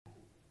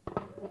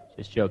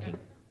Just joking.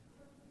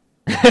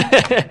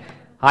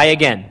 Hi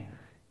again.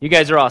 You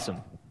guys are awesome.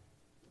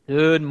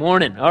 Good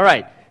morning. All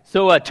right.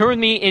 So turn with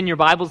me in your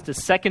Bibles to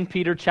 2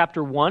 Peter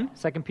chapter 1.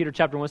 2 Peter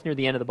chapter 1 is near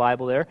the end of the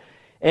Bible there.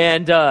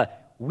 And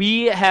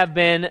we have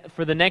been,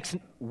 for the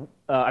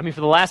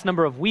last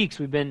number of weeks,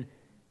 we've been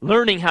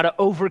learning how to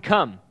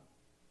overcome.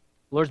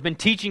 The Lord's been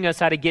teaching us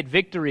how to get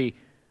victory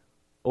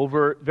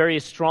over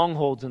various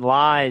strongholds and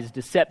lies,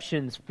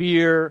 deceptions,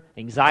 fear,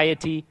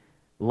 anxiety,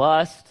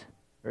 lust,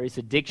 various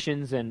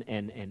addictions and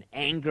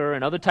anger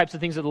and other types of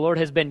things that the Lord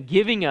has been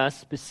giving us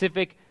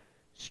specific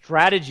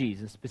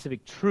strategies and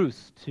specific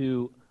truths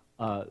to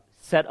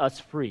set us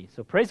free.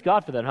 So praise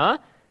God for that, huh?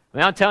 I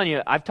mean, I'm telling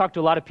you, I've talked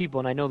to a lot of people,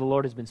 and I know the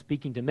Lord has been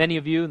speaking to many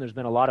of you, and there's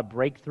been a lot of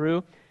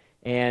breakthrough,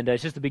 and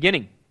it's just the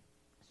beginning.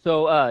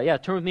 So,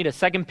 turn with me to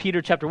 2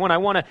 Peter chapter 1. I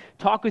want to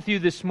talk with you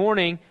this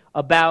morning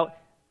about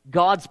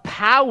God's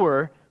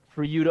power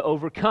for you to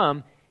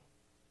overcome,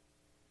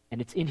 and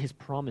it's in His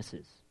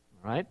promises.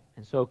 Right?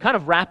 And so kind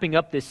of wrapping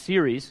up this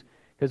series,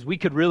 because we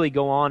could really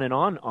go on and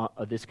on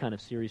this kind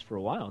of series for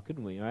a while,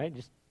 couldn't we? Right?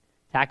 Just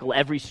tackle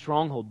every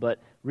stronghold, but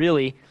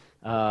really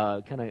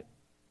kind of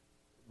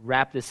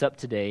wrap this up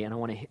today. And I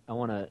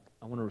want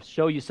to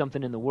show you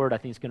something in the Word I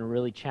think is going to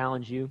really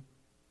challenge you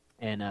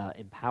and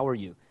empower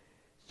you.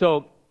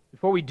 So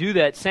before we do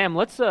that, Sam,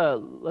 let's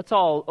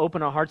all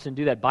open our hearts and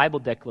do that Bible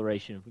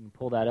declaration. If we can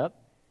pull that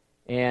up.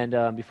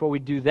 And before we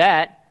do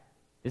that,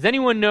 does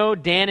anyone know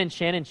Dan and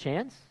Shannon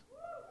Chance?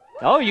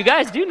 Oh, you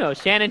guys do know.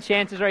 Shannon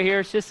Chance is right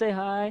here. Just say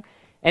hi.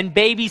 And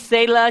baby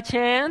Selah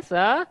Chance,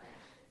 huh?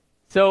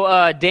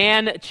 So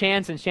Dan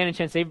Chance and Shannon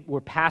Chance, they were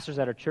pastors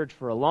at our church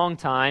for a long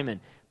time and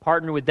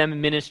partnered with them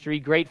in ministry,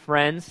 great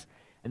friends.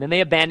 And then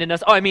they abandoned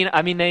us. Oh,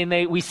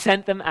 we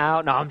sent them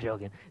out. No, I'm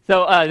joking.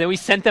 So then we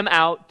sent them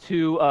out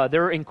to,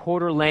 they're in Coeur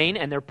d'Alene,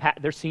 and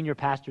they're senior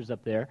pastors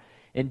up there.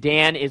 And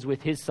Dan is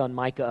with his son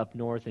Micah up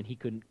north, and he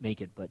couldn't make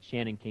it, but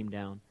Shannon came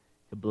down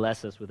to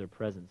bless us with her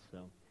presence, so.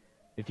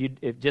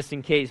 If just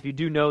in case, if you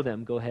do know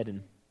them, go ahead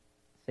and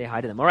say hi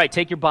to them. All right,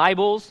 take your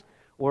Bibles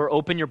or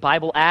open your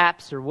Bible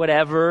apps or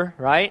whatever,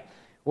 right?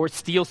 Or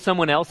steal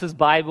someone else's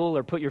Bible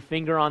or put your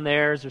finger on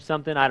theirs or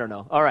something. I don't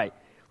know. All right,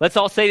 let's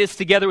all say this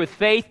together with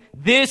faith.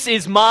 This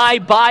is my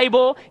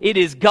Bible. It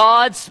is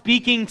God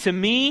speaking to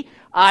me.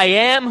 I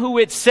am who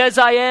it says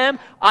I am.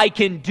 I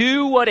can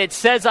do what it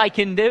says I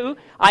can do.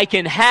 I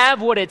can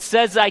have what it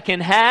says I can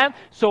have.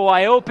 So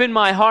I open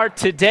my heart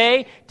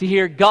today to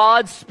hear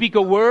God speak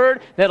a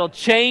word that'll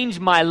change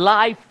my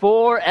life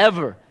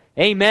forever.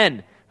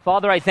 Amen.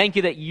 Father, I thank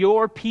you that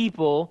your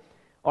people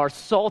are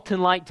salt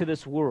and light to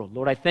this world.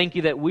 Lord, I thank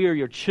you that we are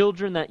your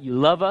children, that you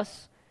love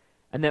us,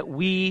 and that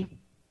we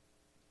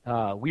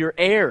are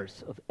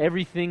heirs of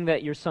everything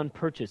that your Son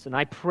purchased. And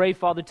I pray,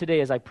 Father,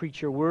 today as I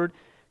preach your word,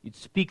 you'd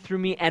speak through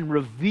me and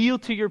reveal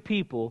to your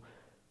people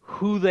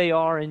who they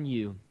are in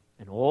you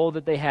and all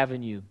that they have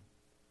in you.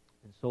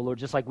 And so, Lord,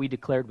 just like we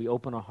declared, we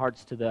open our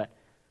hearts to that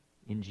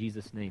in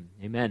Jesus' name.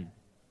 Amen.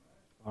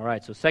 All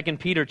right, so 2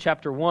 Peter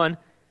chapter 1, I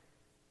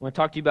want to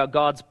talk to you about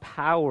God's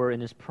power and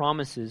His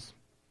promises.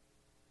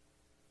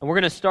 And we're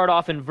going to start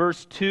off in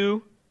verse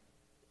 2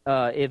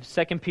 of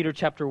 2 Peter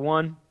chapter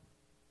 1.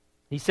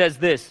 He says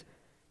this.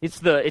 It's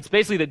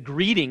basically the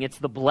greeting, it's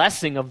the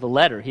blessing of the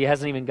letter. He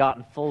hasn't even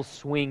gotten full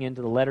swing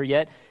into the letter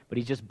yet, but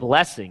he's just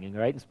blessing,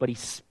 right? But he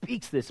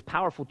speaks this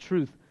powerful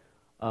truth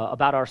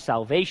about our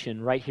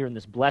salvation right here in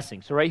this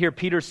blessing. So right here,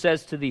 Peter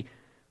says to the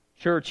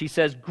church, he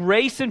says,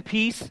 "Grace and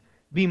peace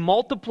be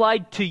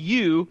multiplied to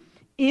you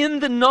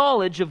in the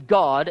knowledge of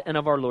God and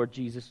of our Lord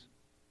Jesus,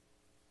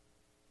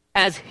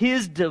 as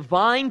His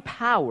divine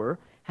power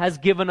has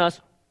given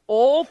us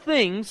all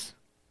things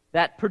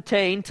that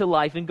pertain to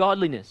life and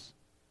godliness,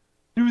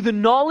 through the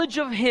knowledge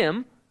of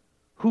Him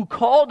who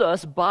called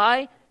us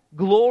by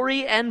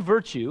glory and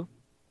virtue,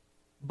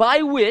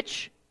 by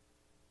which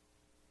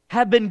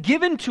have been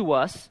given to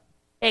us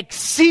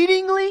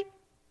exceedingly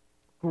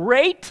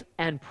great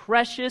and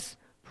precious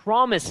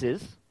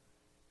promises,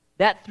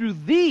 that through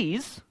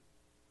these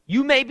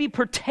you may be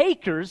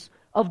partakers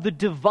of the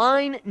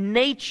divine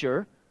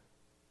nature,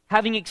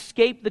 having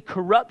escaped the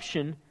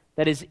corruption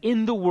that is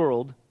in the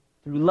world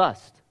through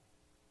lust."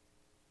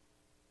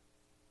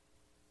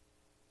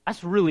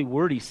 That's a really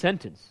wordy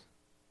sentence.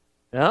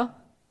 Yeah?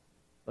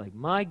 Like,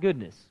 my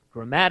goodness,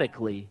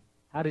 grammatically,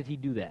 how did he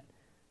do that?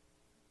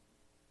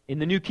 In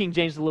the New King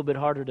James, it's a little bit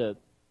harder to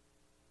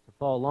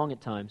follow along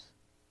at times.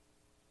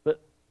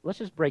 But let's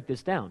just break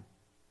this down.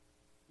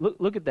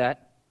 Look at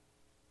that.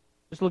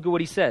 Just look at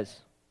what he says.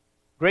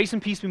 "Grace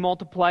and peace be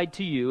multiplied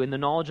to you in the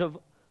knowledge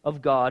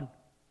of God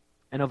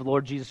and of the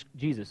Lord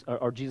Jesus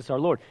our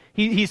Lord."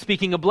 He's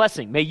speaking a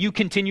blessing. May you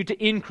continue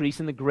to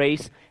increase in the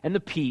grace and the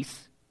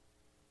peace.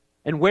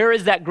 And where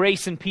is that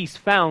grace and peace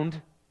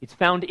found? It's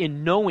found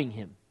in knowing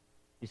Him.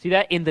 You see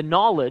that? In the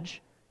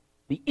knowledge,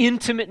 the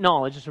intimate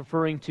knowledge is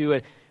referring to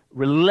a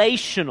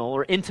relational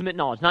or intimate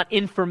knowledge, not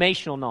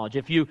informational knowledge.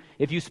 If you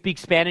speak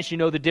Spanish, you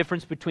know the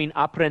difference between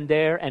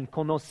aprender and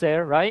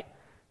conocer, right?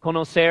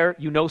 Conocer,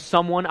 you know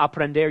someone.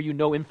 Aprender, you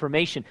know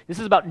information. This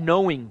is about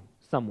knowing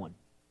someone.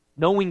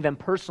 knowing them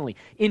personally,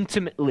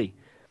 intimately.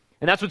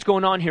 And that's what's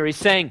going on here. He's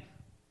saying,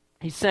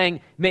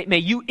 may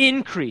you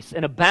increase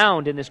and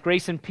abound in this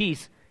grace and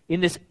peace,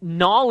 in this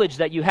knowledge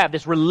that you have,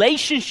 this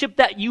relationship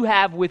that you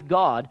have with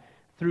God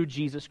through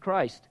Jesus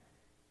Christ.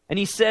 And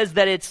he says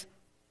that it's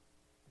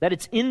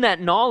in that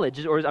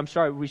knowledge, or I'm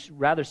sorry, we should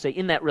rather say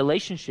in that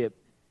relationship,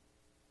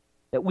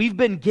 that we've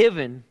been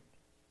given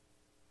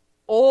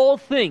all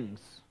things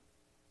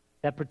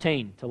that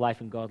pertain to life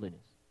and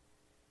godliness.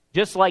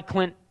 Just like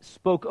Clint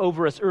spoke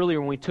over us earlier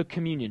when we took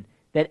communion,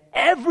 that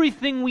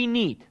everything we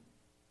need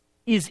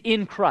is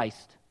in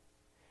Christ.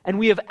 And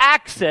we have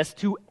access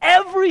to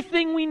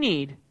everything we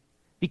need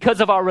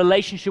because of our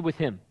relationship with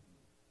Him.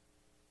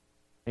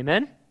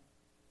 Amen?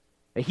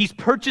 That He's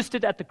purchased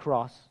it at the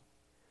cross.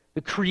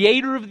 The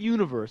Creator of the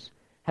universe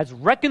has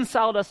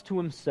reconciled us to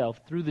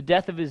Himself through the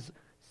death of His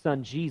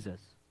Son,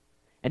 Jesus.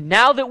 And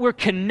now that we're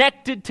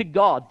connected to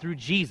God through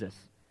Jesus,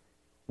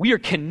 we are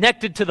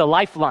connected to the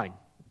lifeline.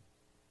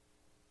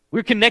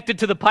 We're connected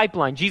to the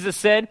pipeline. Jesus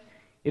said,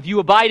 if you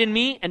abide in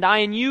me and I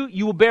in you,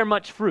 you will bear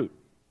much fruit.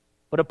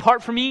 But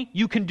apart from me,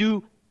 you can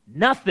do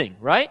nothing,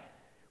 right?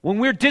 When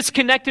we're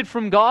disconnected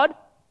from God,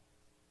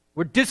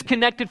 we're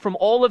disconnected from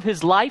all of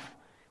His life,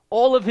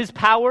 all of His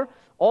power,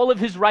 all of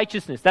His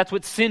righteousness. That's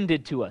what sin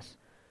did to us.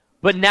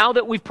 But now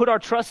that we've put our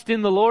trust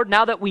in the Lord,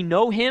 now that we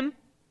know Him,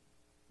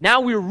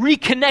 now we're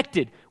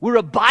reconnected. We're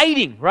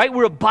abiding, right?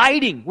 We're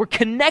abiding. We're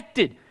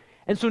connected.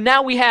 And so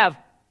now we have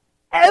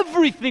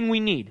everything we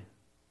need.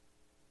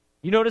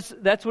 You notice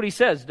that's what he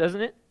says,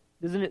 doesn't it?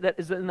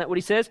 Isn't that what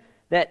he says?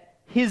 That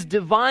His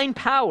divine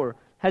power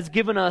has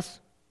given us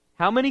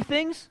how many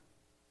things?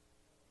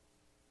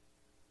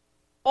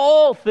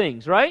 All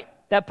things, right?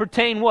 That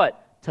pertain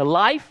what? To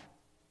life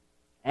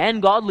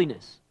and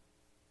godliness.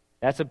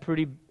 That's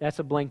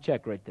a blank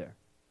check right there.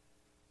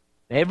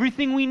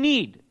 Everything we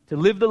need to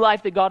live the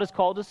life that God has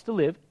called us to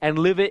live and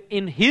live it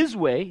in His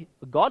way,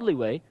 a godly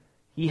way,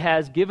 He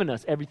has given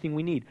us everything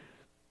we need.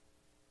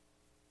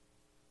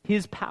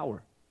 His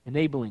power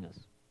enabling us.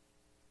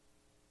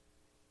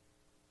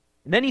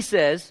 And then he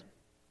says,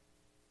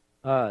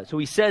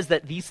 he says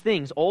that these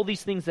things, all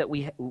these things that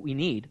we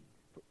need,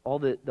 all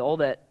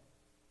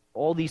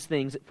these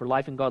things for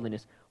life and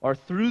godliness are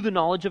through the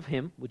knowledge of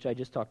Him, which I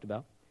just talked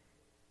about,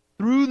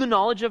 through the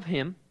knowledge of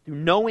Him, through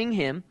knowing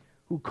Him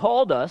who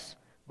called us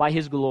by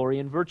His glory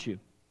and virtue,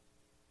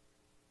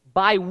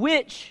 by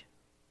which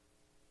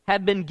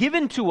have been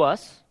given to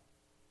us.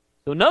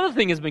 So another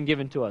thing has been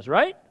given to us,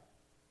 right?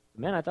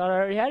 Man, I thought I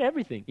already had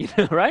everything,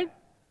 right?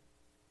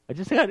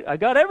 I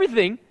got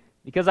everything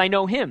because I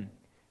know Him.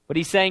 But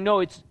he's saying, no,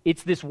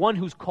 it's this one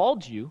who's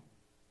called you,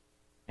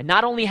 and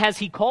not only has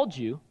He called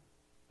you,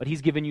 but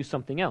He's given you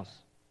something else.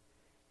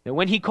 That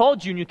when He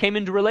called you and you came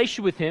into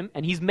relation with Him,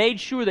 and He's made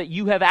sure that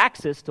you have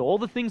access to all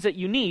the things that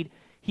you need,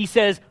 He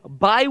says,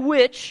 by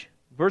which,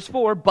 verse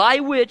 4, by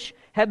which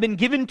have been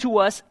given to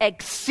us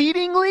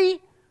exceedingly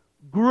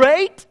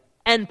great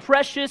and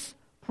precious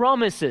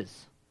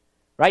promises.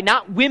 Right?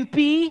 Not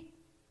wimpy,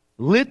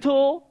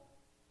 little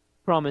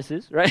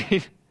promises,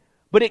 right?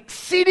 But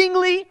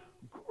exceedingly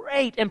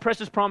great and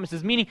precious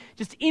promises, meaning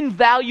just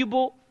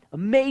invaluable,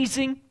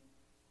 amazing,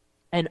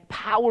 and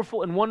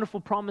powerful and wonderful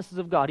promises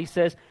of God. He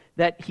says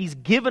that He's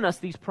given us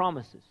these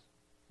promises.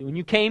 When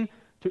you came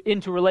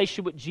into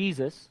relationship with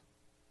Jesus,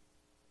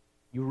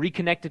 you were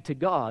reconnected to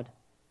God.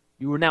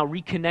 You were now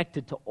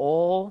reconnected to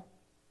all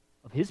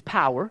of His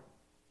power.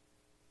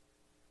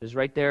 It says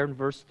right there in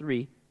verse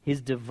 3,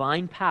 His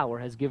divine power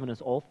has given us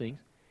all things,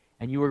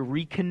 and you are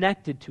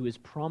reconnected to His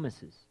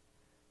promises.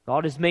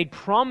 God has made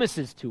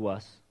promises to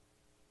us,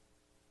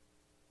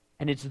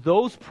 and it's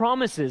those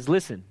promises,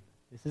 listen,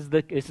 this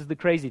is the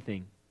crazy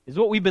thing. This is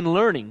what we've been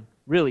learning,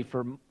 really,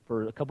 for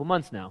a couple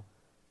months now.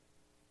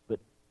 But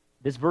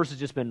this verse has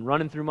just been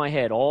running through my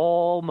head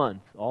all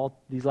month, all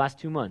these last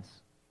 2 months.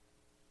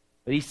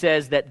 But he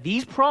says that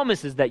these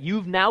promises that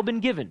you've now been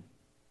given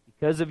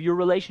because of your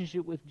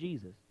relationship with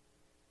Jesus,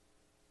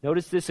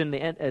 notice this in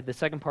the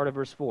second part of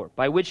verse 4.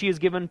 By which He has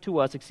given to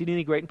us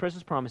exceedingly great and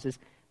precious promises,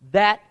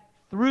 that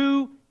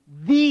through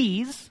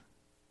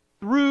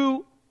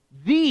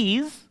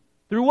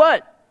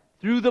what?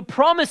 Through the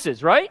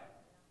promises, right?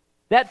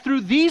 That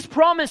through these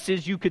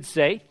promises, you could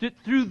say,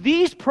 through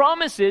these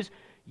promises,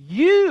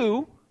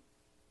 you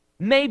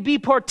may be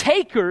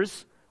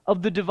partakers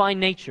of the divine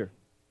nature.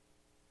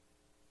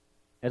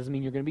 That doesn't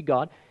mean you're going to be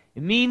God.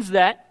 It means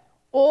that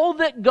all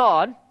that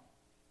God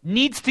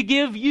needs to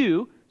give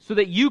you so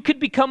that you could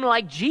become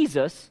like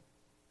Jesus,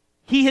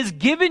 He has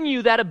given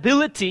you that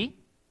ability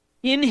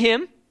in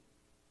Him,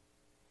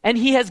 and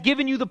He has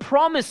given you the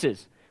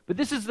promises. But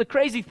this is the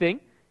crazy thing,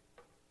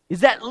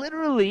 is that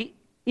literally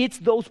it's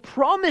those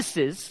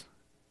promises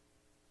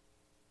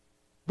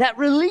that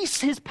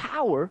release His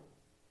power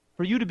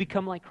for you to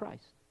become like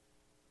Christ.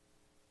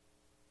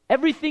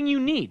 Everything you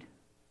need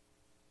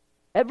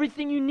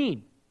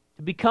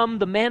to become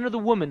the man or the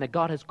woman that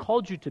God has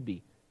called you to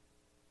be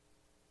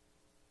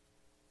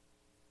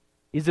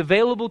is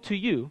available to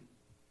you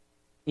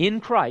in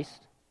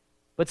Christ,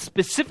 but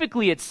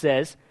specifically it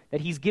says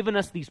that he's given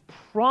us these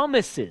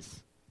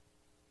promises.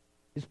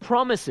 His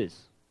promises.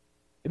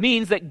 It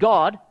means that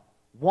God,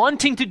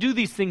 wanting to do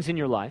these things in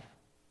your life,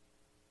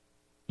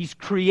 he's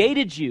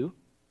created you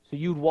so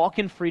you'd walk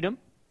in freedom,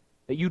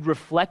 that you'd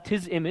reflect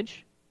his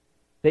image,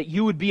 that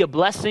you would be a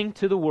blessing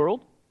to the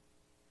world,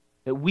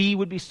 that we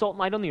would be salt and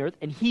light on the earth,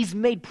 and he's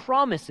made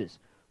promises,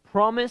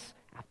 promise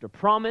after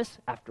promise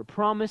after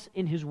promise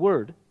in his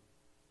word.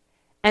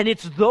 And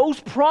it's those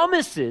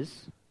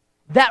promises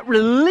that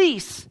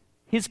release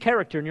his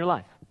character in your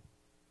life.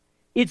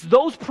 It's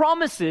those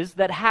promises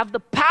that have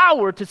the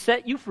power to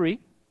set you free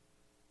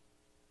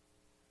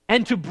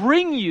and to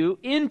bring you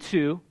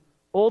into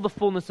all the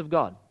fullness of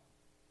God.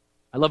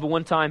 I love it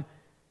one time,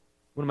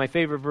 one of my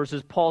favorite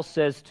verses, Paul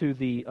says to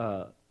the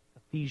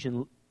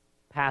Ephesian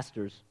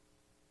pastors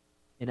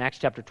in Acts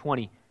chapter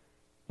 20,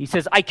 he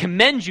says, I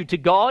commend you to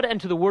God and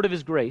to the word of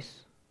his grace,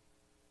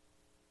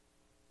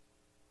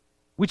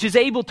 which is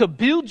able to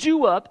build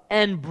you up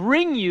and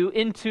bring you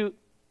into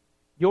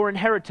your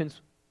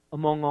inheritance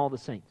among all the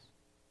saints.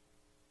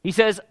 He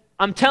says,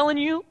 I'm telling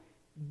you,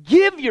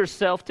 give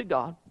yourself to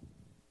God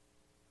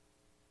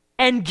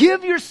and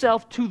give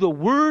yourself to the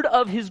word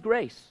of his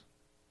grace.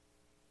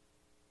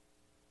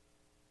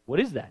 What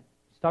is that?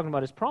 He's talking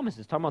about his promises.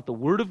 He's talking about the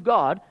word of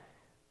God,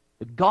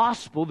 the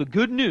gospel, the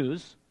good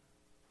news,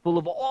 full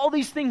of all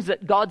these things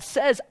that God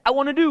says, I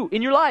want to do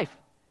in your life.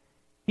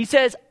 He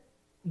says,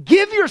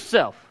 give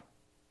yourself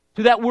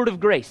to that word of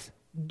grace.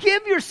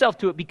 Give yourself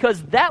to it,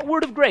 because that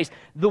word of grace,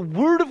 the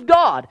word of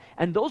God,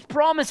 and those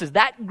promises,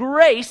 that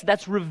grace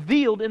that's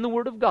revealed in the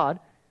word of God,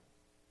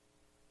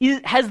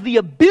 has the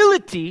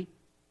ability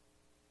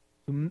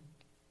to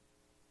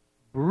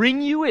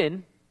bring you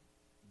in,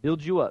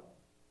 build you up,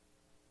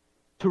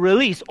 to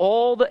release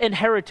all the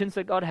inheritance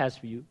that God has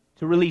for you,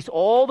 to release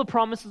all the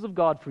promises of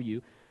God for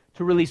you,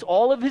 to release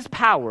all of his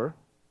power.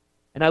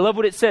 And I love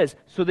what it says,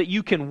 so that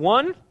you can,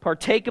 one,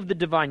 partake of the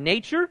divine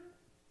nature.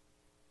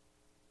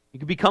 You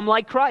can become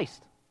like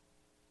Christ.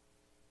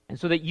 And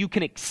so that you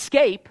can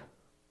escape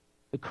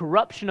the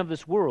corruption of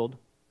this world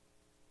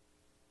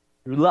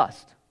through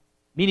lust.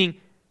 Meaning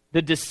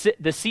the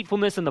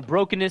deceitfulness and the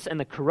brokenness and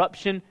the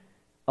corruption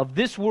of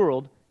this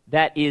world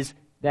that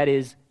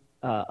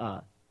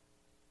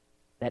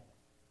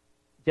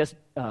just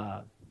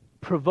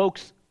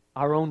provokes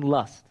our own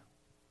lust.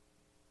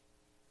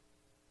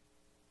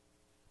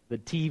 The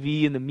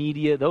TV and the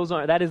media,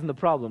 that isn't the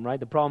problem, right?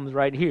 The problem is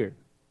right here.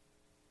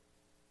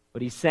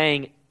 But he's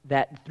saying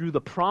that through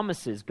the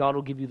promises, God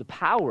will give you the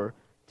power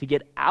to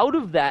get out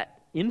of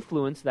that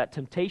influence, that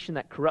temptation,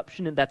 that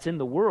corruption that's in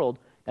the world,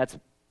 that's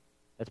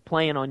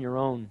playing on your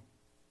own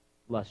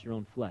lust, your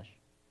own flesh.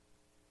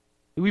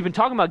 We've been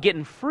talking about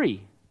getting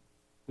free.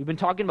 We've been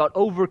talking about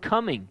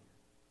overcoming.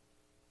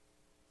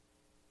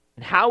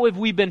 And how have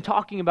we been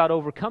talking about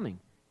overcoming?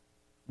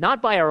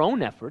 Not by our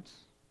own efforts,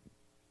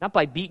 not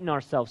by beating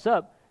ourselves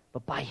up,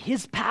 but by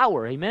his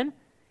power, amen?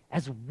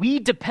 As we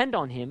depend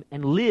on him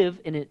and live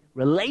in a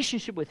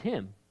relationship with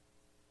him,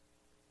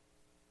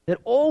 that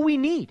all we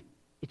need,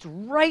 it's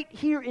right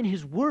here in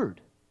his word.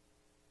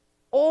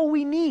 All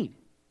we need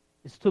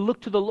is to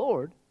look to the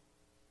Lord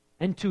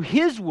and to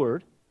his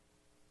word,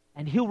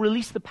 and he'll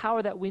release the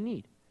power that we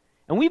need.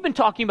 And we've been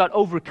talking about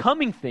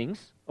overcoming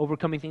things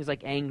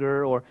like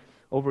anger or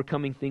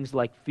overcoming things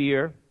like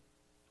fear.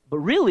 But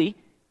really,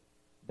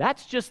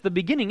 that's just the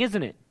beginning,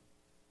 isn't it?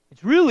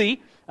 It's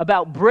really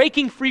about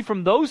breaking free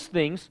from those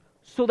things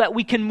so that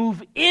we can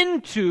move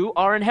into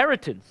our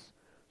inheritance,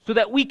 so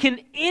that we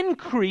can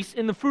increase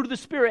in the fruit of the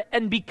Spirit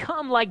and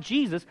become like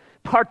Jesus,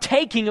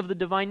 partaking of the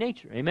divine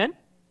nature. Amen?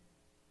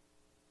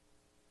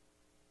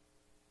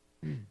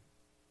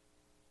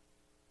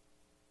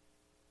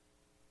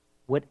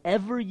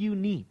 Whatever you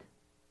need,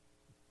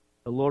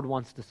 the Lord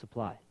wants to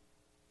supply.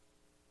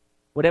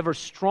 Whatever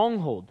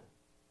stronghold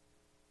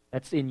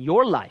that's in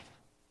your life,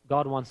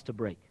 God wants to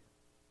break.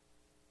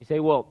 You say,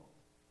 well,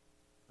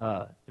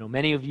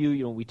 many of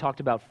you, we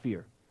talked about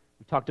fear.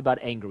 We talked about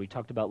anger. We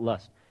talked about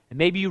lust. And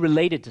maybe you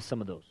related to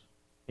some of those.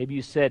 Maybe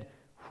you said,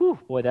 whew,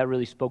 boy, that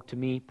really spoke to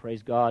me.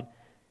 Praise God.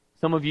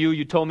 Some of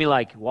you told me,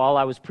 like, while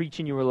I was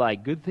preaching, you were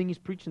like, good thing he's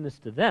preaching this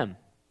to them.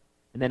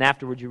 And then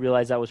afterwards you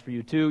realize that was for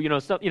you too.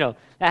 That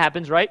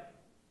happens, right?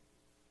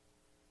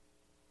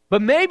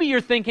 But maybe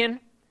you're thinking,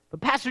 but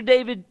Pastor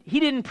David,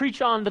 he didn't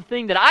preach on the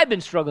thing that I've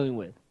been struggling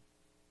with.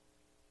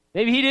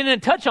 Maybe he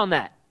didn't touch on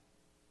that.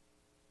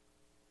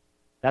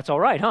 That's all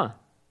right, huh?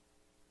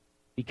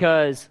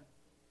 Because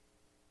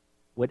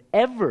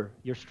whatever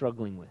you're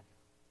struggling with,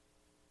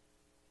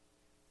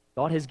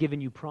 God has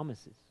given you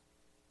promises.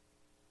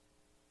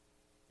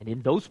 And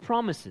in those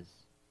promises,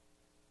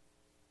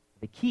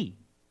 the key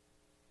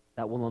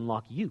that will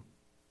unlock you.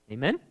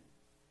 Amen?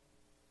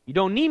 You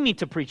don't need me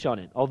to preach on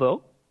it,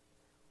 although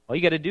all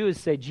you got to do is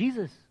say,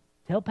 Jesus,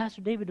 tell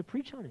Pastor David to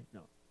preach on it.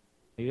 No.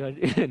 No,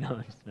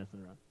 I'm just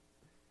messing around.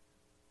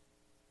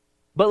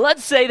 But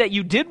let's say that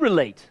you did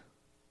relate.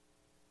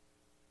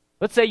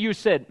 Let's say you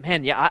said,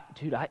 man, I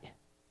didn't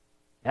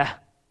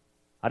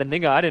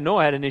know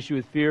I had an issue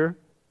with fear,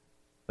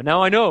 but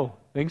now I know.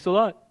 Thanks a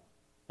lot.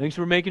 Thanks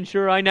for making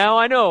sure I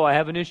know I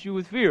have an issue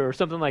with fear, or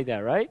something like that,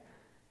 right?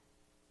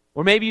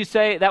 Or maybe you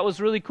say, that was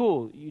really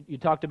cool. You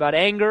talked about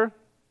anger.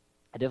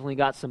 I definitely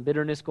got some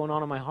bitterness going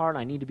on in my heart.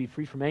 I need to be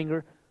free from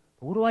anger.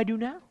 But what do I do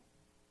now?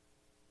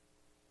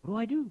 What do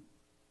I do?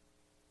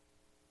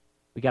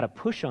 We got to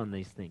push on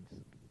these things.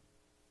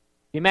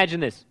 Imagine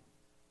this.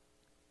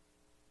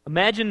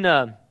 Imagine,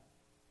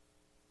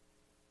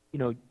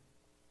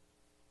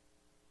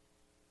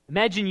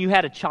 imagine you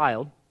had a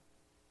child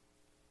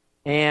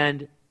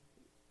and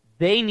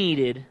they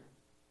needed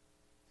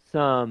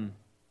some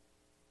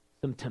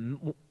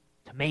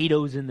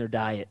tomatoes in their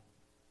diet.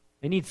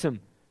 They need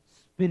some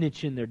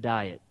spinach in their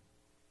diet.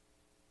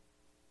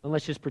 And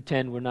let's just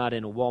pretend we're not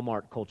in a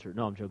Walmart culture.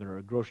 No, I'm joking, or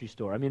a grocery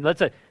store. I mean,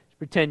 let's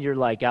pretend you're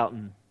like out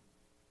in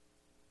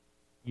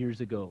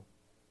years ago.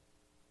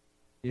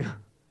 Yeah.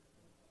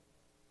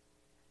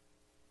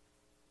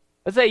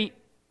 Let's say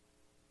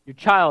your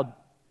child,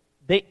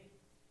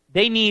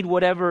 they need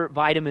whatever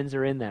vitamins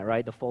are in that,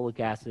 right? The folic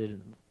acid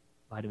and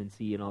vitamin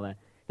C and all that.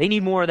 They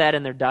need more of that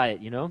in their diet,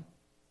 So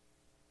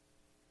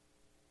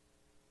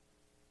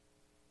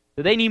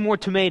they need more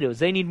tomatoes.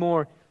 They need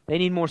more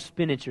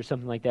spinach or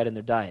something like that in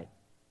their diet.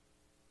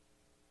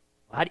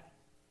 How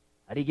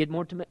do you get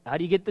more how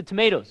do you get the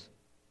tomatoes?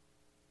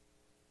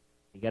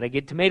 You got to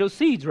get tomato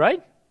seeds,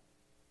 right?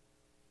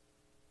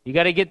 You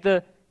got to get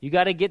the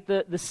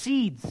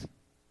seeds.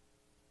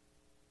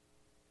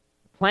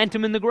 Plant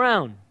them in the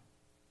ground.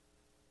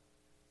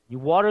 You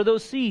water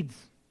those seeds.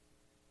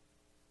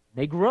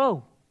 They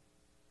grow.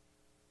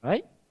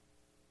 Right?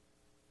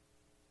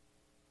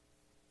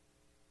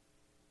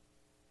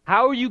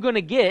 How are you going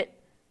to get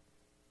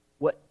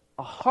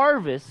a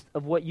harvest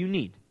of what you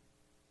need?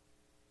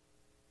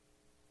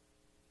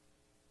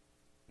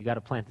 You got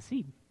to plant the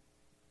seed.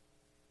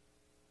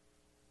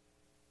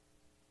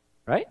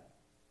 Right?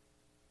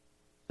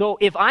 So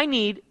if I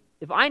need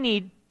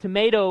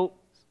tomato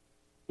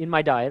in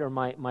my diet, or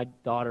my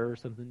daughter or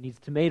something needs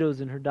tomatoes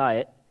in her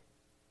diet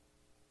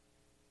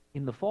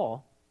in the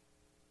fall,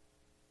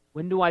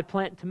 when do I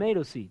plant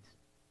tomato seeds?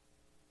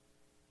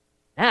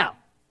 Now,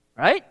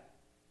 right?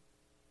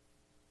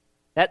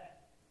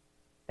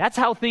 That's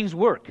how things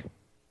work.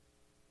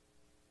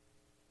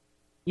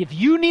 If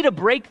you need a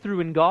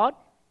breakthrough in God,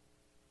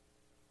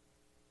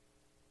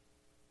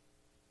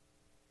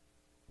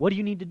 what do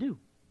you need to do?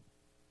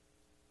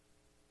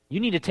 You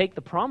need to take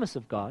the promise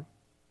of God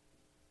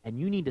and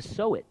you need to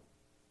sow it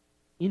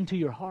into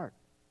your heart.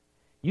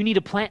 You need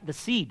to plant the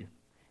seed.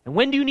 And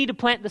when do you need to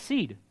plant the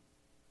seed?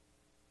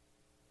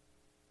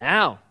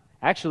 Now.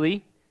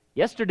 Actually,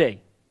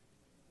 yesterday.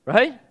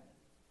 Right?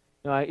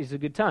 No, it's a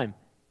good time.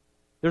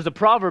 There's a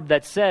proverb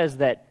that says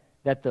that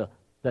the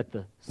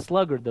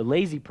sluggard, the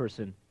lazy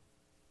person,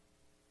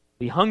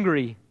 be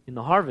hungry in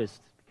the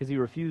harvest because he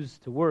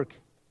refused to work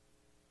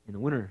in the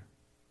winter.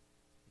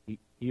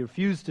 He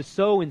refused to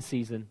sow in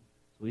season,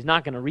 so he's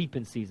not going to reap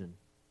in season.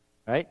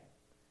 Right?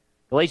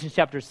 Galatians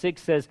chapter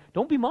 6 says,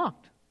 don't be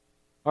mocked.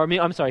 God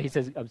is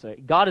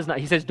not,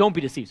 he says, don't be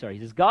deceived. Sorry,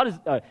 he says,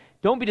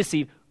 don't be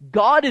deceived.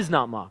 God is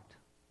not mocked.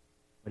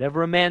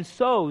 Whatever a man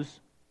sows,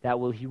 that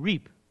will he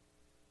reap.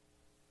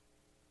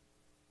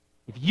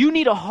 If you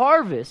need a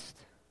harvest,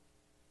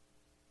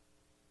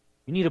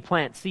 you need to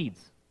plant seeds.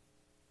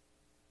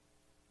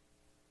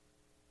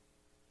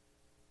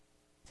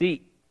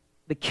 See,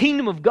 the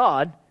kingdom of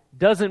God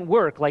doesn't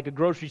work like a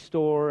grocery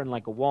store and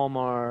like a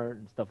Walmart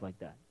and stuff like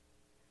that.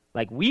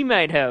 Like we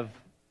might have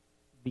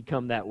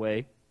become that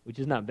way, which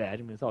is not bad.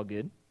 I mean, it's all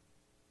good.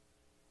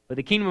 But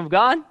the kingdom of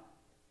God,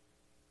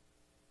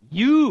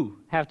 you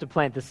have to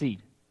plant the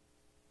seed.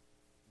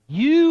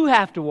 You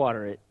have to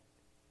water it.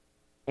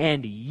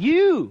 And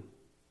you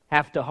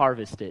have to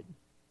harvest it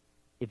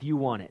if you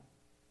want it.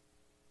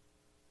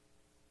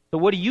 So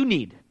what do you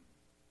need?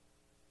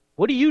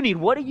 What do you need?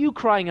 What are you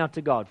crying out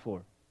to God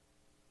for?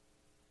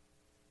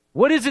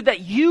 What is it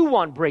that you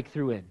want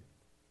breakthrough in?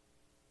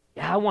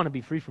 Yeah, I want to be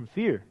free from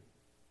fear.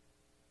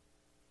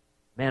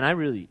 Man, I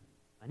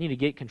need to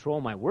get control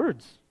of my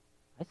words.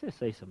 I just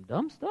say some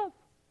dumb stuff.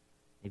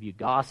 Maybe you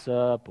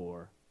gossip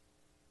or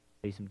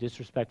say some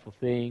disrespectful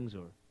things,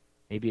 or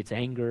maybe it's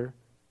anger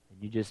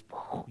and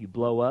you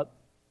blow up.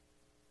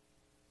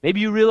 Maybe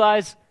you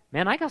realize,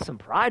 man, I got some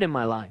pride in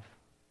my life.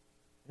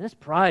 And this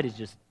pride is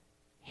just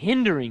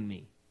hindering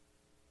me.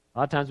 A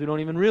lot of times we don't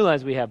even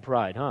realize we have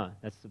pride, huh?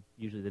 That's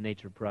usually the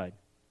nature of pride.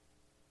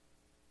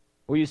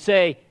 Or you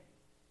say,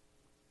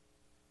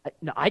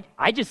 I'm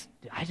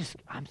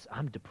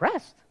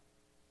depressed.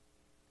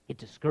 Get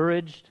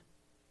discouraged,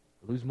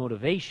 lose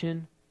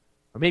motivation,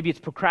 or maybe it's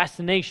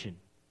procrastination.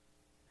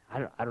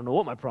 I don't know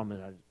what my problem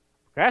is. I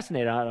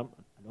procrastinate. I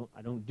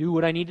don't do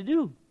what I need to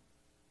do.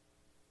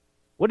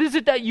 What is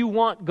it that you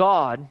want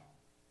God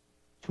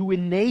to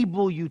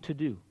enable you to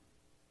do?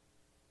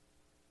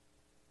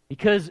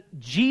 Because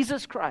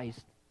Jesus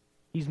Christ,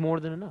 He's more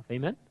than enough.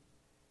 Amen?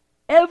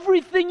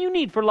 Everything you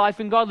need for life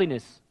and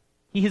godliness,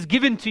 He has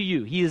given to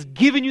you. He has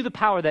given you the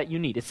power that you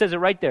need. It says it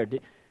right there.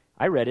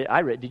 I read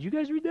it. Did you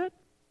guys read that?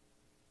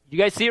 Did you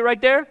guys see it right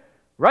there?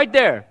 Right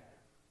there.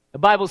 The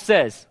Bible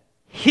says,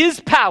 His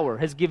power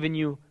has given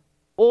you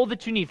all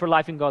that you need for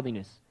life and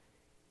godliness.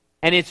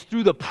 And it's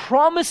through the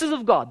promises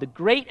of God, the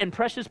great and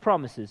precious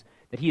promises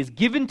that He has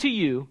given to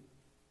you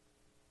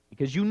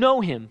because you know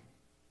Him.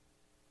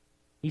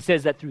 He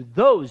says that through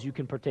those you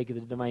can partake of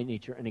the divine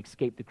nature and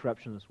escape the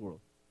corruption of this world.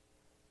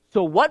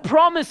 So what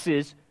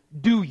promises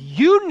do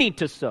you need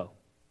to sow?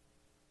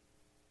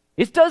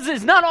 It's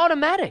not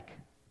automatic.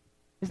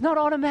 It's not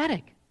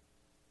automatic.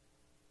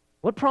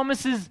 What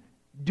promises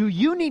do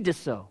you need to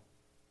sow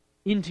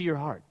into your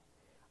heart?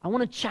 I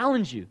want to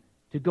challenge you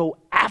to go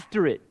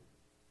after it.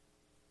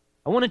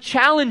 I want to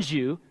challenge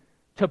you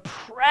to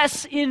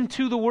press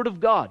into the Word of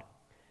God.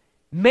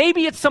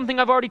 Maybe it's something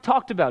I've already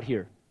talked about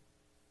here.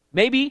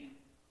 Maybe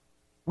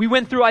we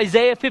went through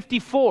Isaiah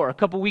 54 a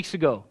couple weeks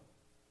ago,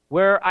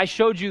 where I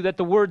showed you that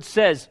the Word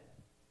says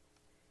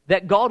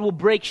that God will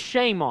break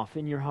shame off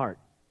in your heart.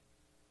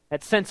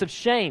 That sense of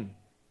shame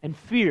and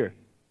fear.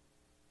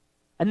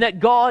 And that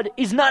God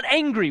is not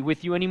angry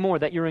with you anymore,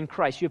 that you're in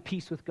Christ. You have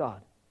peace with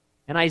God.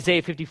 In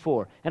Isaiah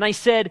 54. And I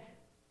said,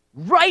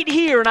 right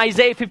here in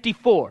Isaiah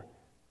 54,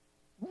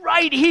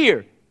 right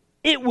here,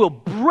 it will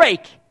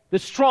break the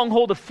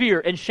stronghold of fear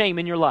and shame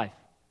in your life.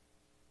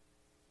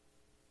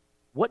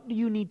 What do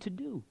you need to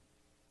do?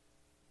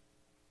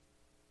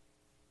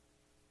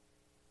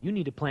 You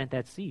need to plant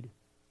that seed.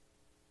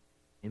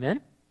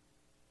 Amen?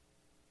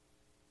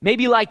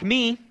 Maybe like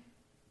me,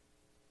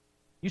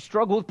 you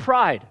struggle with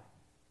pride.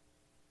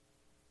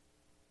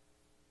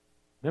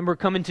 Remember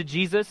coming to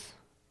Jesus,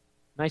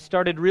 and I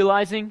started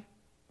realizing,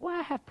 boy,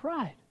 I have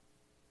pride.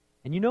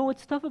 And you know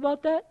what's tough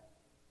about that?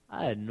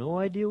 I had no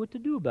idea what to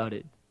do about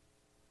it.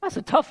 That's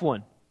a tough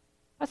one.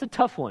 That's a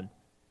tough one.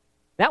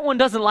 That one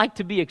doesn't like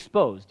to be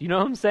exposed. You know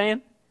what I'm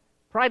saying?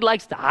 Pride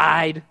likes to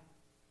hide,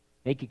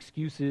 make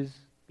excuses,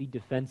 be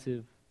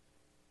defensive.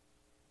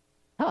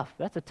 Tough.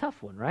 That's a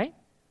tough one, right?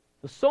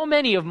 So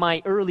many of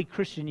my early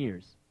Christian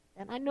years,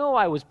 and I know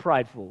I was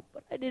prideful,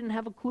 but I didn't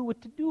have a clue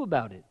what to do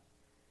about it.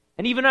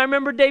 And even I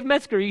remember Dave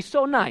Metzger, he's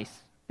so nice.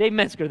 Dave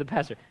Metzger, the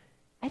pastor.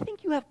 I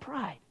think you have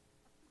pride.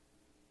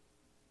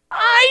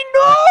 I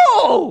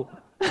know!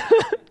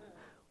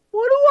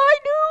 What do I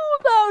do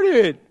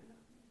about it?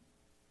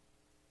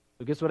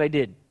 So guess what I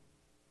did?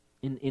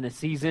 In a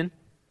season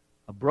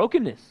of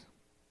brokenness.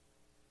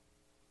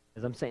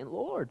 As I'm saying,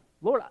 Lord,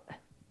 what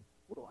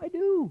do I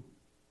do?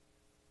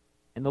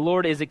 And the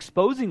Lord is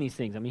exposing these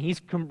things. I mean,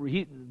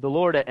 the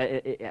Lord,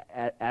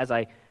 as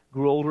I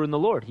grew older in the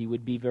Lord, He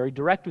would be very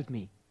direct with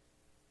me,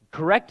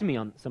 correct me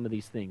on some of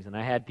these things. And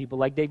I had people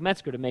like Dave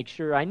Metzger to make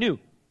sure I knew.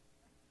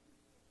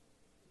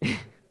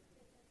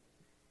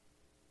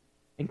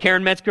 And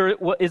Karen Metzger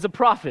is a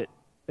prophet.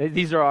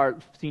 These are our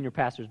senior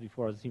pastors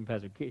before I was a senior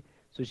pastor.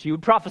 So she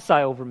would prophesy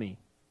over me.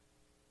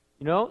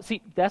 You know,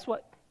 see, that's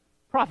what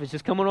prophets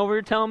just coming over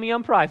here telling me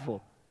I'm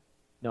prideful.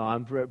 No, I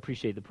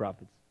appreciate the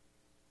prophets.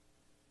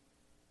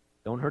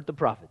 Don't hurt the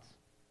prophets.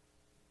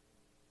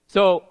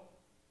 So,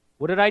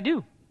 what did I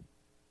do?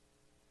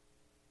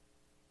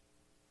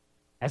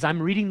 As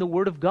I'm reading the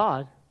Word of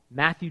God,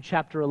 Matthew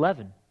chapter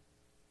 11.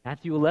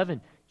 Matthew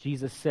 11,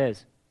 Jesus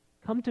says,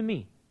 "Come to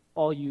me,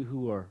 all you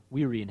who are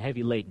weary and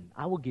heavy laden.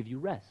 I will give you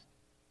rest.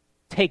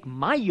 Take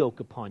my yoke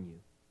upon you."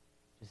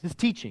 This is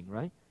teaching,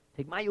 right?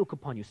 Take my yoke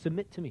upon you.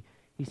 Submit to me.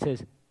 He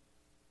says,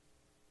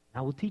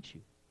 I will teach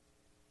you.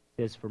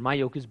 He says, for my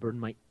yoke is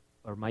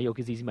my yoke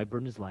is easy, my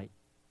burden is light.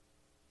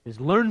 He says,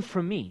 learn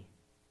from me,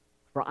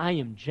 for I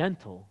am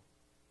gentle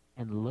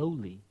and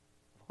lowly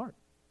of heart.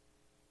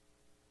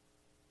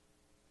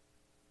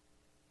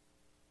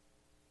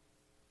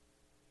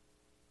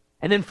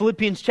 And then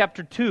Philippians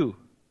chapter 2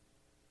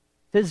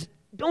 says,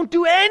 don't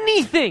do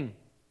anything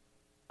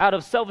out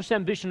of selfish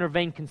ambition or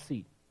vain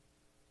conceit.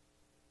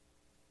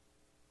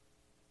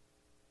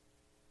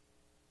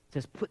 It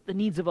says, put the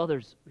needs of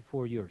others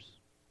before yours.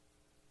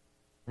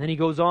 And then he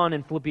goes on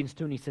in Philippians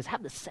 2 and he says,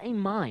 have the same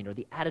mind or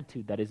the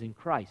attitude that is in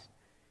Christ.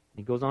 And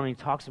he goes on and he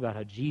talks about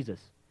how Jesus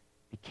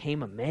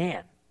became a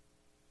man,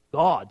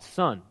 God's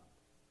Son,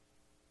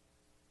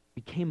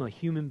 became a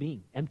human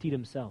being, emptied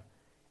himself,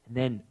 and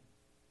then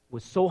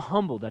was so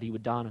humble that he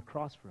would die on a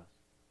cross for us.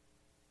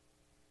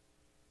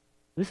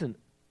 Listen,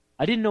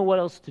 I didn't know what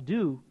else to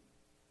do,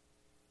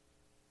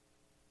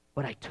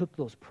 but I took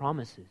those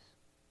promises.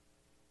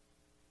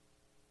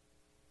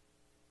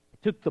 I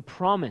took the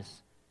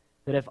promise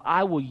that if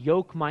I will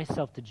yoke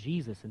myself to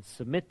Jesus and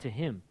submit to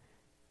Him,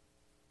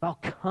 if I'll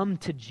come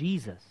to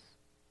Jesus,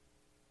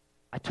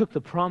 I took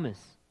the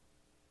promise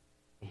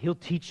that He'll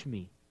teach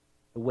me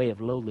the way of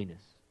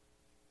lowliness.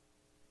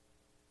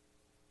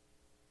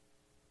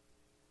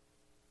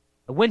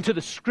 I went to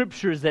the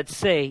scriptures that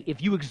say,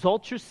 if you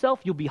exalt yourself,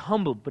 you'll be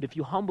humbled, but if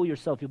you humble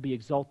yourself, you'll be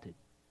exalted.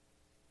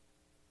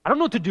 I don't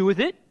know what to do with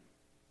it.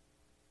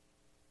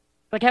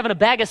 It's like having a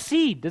bag of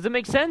seed. Does it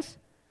make sense?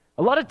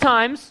 A lot of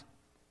times,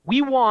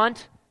 we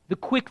want the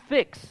quick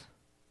fix.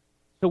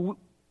 So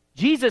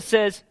Jesus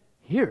says,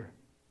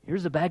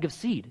 here's a bag of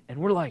seed. And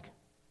we're like,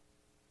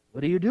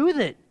 what do you do with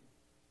it?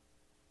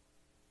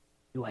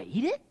 Do I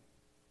eat it?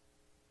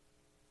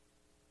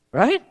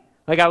 Right?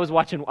 Like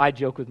I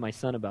joke with my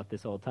son about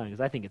this all the time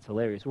because I think it's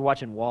hilarious. We're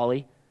watching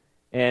WALL-E,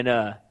 and it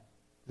was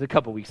a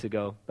couple weeks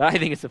ago, but I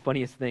think it's the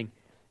funniest thing.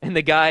 And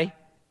the guy,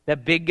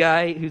 that big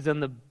guy who's on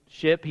the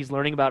ship, he's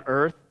learning about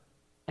Earth,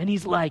 and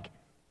he's like,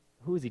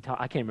 who is he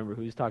talking? I can't remember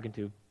who he's talking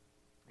to.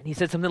 And he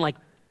said something like,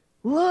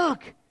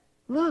 look,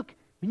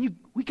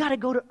 we got to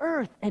go to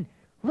Earth, and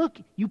look,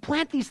 you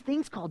plant these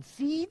things called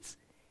seeds,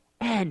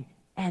 and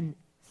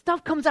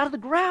stuff comes out of the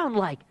ground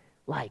like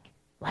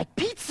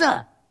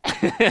pizza.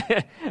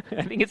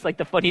 I think it's like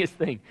the funniest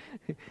thing.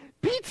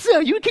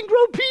 Pizza, you can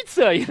grow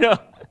pizza,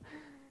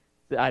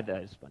 I thought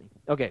it was funny.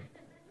 Okay.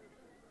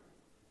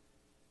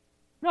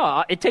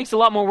 No, it takes a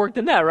lot more work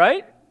than that,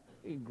 right?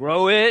 You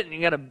grow it, and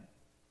you got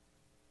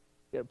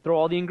to throw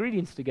all the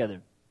ingredients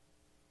together.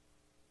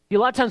 See, a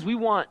lot of times we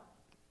want,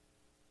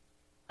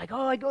 like,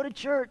 I go to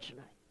church, and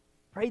I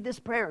pray this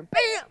prayer, and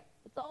bam,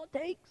 that's all it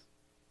takes.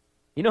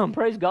 And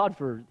praise God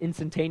for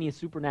instantaneous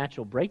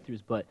supernatural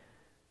breakthroughs, but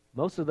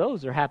most of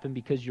those are happening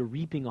because you're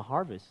reaping a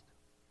harvest.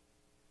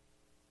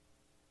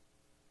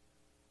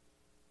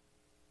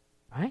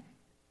 Right?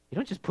 You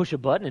don't just push a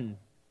button and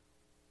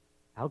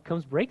out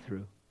comes breakthrough.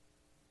 You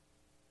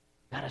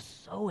got to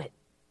sow it.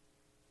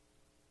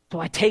 So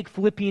I take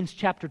Philippians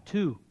chapter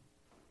 2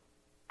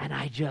 and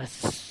I just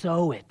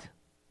sow it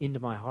into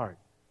my heart.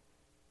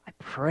 I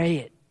pray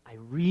it. I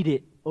read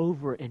it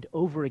over and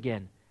over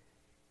again.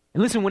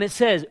 And listen, when it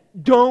says,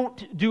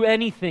 don't do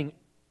anything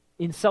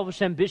in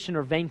selfish ambition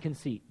or vain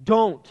conceit,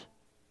 don't.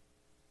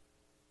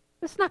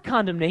 That's not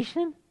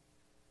condemnation.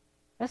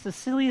 That's the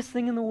silliest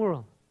thing in the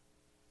world.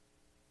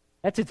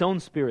 That's its own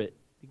spirit.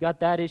 You got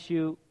that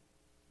issue,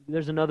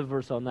 there's another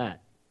verse on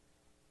that.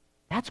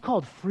 That's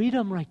called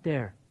freedom right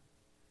there.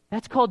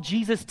 That's called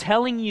Jesus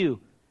telling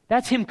you.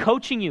 That's him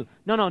coaching you.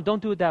 No,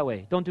 don't do it that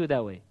way. Don't do it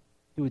that way.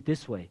 Do it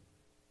this way.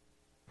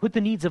 Put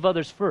the needs of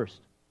others first.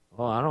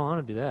 Oh, I don't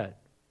want to do that.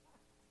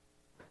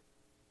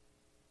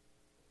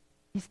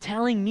 He's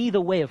telling me the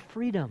way of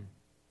freedom.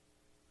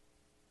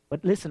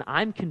 But listen,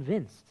 I'm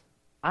convinced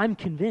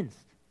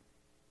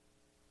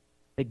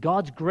that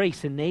God's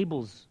grace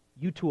enables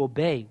you to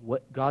obey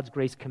what God's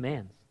grace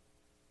commands.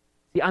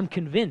 See, I'm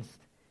convinced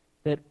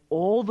that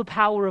all the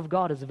power of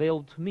God is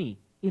available to me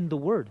in the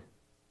Word.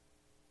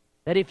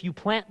 That if you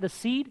plant the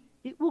seed,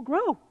 it will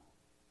grow.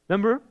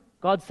 Remember,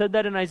 God said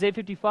that in Isaiah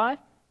 55?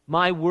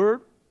 My word,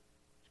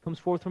 which comes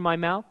forth from my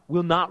mouth,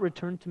 will not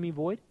return to me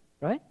void,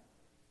 right?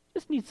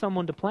 Just need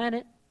someone to plant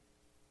it.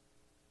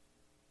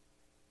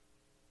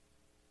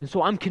 And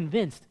so I'm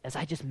convinced, as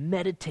I just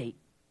meditate,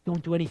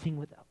 don't do anything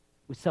with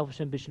selfish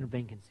ambition or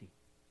vain conceit.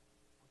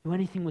 Do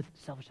anything with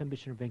selfish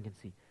ambition or vain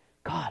conceit.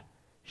 God,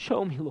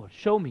 show me, Lord.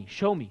 Show me.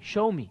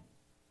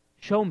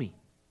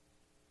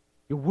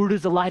 Your word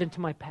is a light unto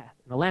my path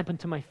and a lamp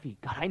unto my feet.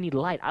 God, I need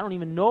light. I don't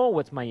even know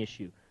what's my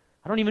issue.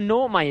 I don't even know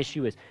what my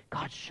issue is.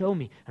 God, show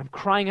me. I'm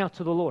crying out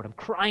to the Lord. I'm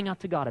crying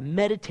out to God. I'm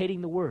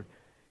meditating the word.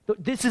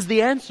 This is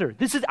the answer.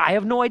 I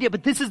have no idea,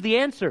 but this is the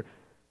answer.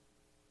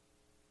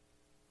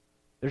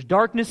 There's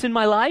darkness in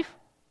my life.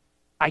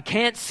 I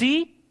can't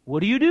see.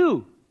 What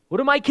do? What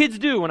do my kids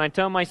do when I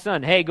tell my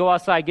son, hey, go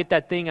outside, get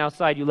that thing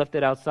outside, you left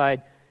it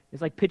outside.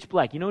 It's like pitch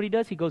black. You know what he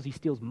does? He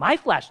steals my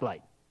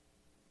flashlight.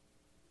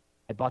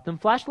 I bought them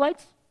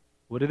flashlights.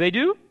 What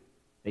do?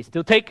 They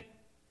still take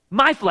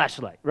my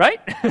flashlight, right?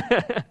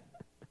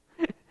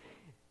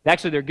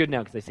 Actually, they're good now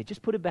because they say,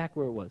 just put it back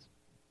where it was.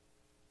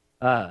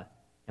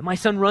 And my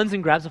son runs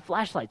and grabs a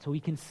flashlight so he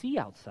can see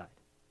outside.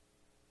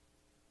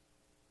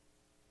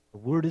 The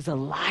word is a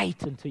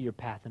light unto your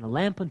path and a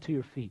lamp unto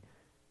your feet.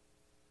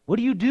 What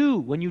do you do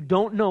when you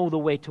don't know the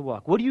way to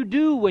walk? What do you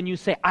do when you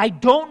say, I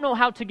don't know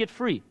how to get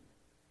free?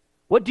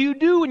 What do you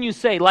do when you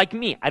say, like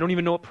me, I don't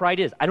even know what pride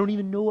is. I don't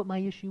even know what my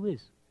issue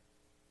is.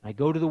 I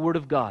go to the Word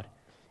of God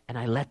and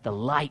I let the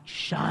light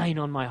shine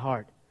on my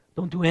heart.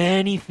 Don't do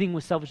anything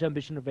with selfish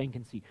ambition or vain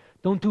conceit.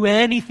 Don't do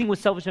anything with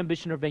selfish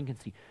ambition or vain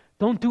conceit.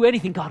 Don't do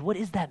anything. God, what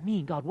does that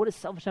mean? God, what is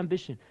selfish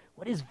ambition?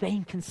 What is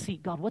vain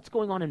conceit? God, what's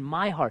going on in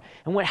my heart?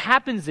 And what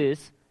happens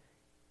is,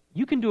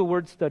 you can do a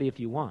word study if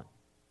you want,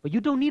 but you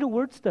don't need a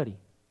word study.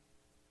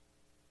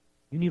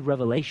 You need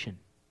revelation.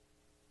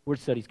 Word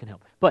studies can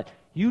help. But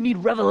you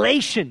need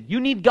revelation. You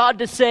need God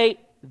to say,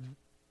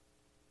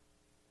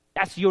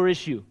 that's your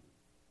issue.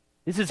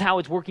 This is how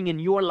it's working in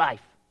your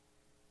life.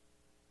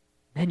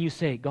 Then you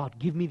say, God,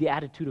 give me the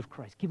attitude of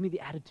Christ. Give me the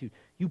attitude.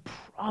 You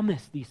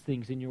promise these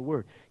things in your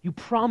word. You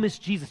promise,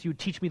 Jesus, you would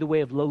teach me the way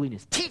of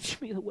lowliness. Teach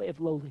me the way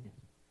of lowliness.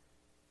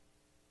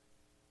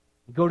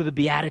 You go to the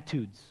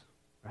Beatitudes,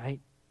 right?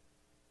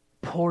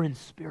 Poor in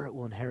spirit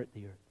will inherit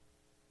the earth.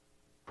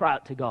 Cry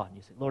out to God and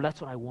you say, Lord,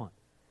 that's what I want.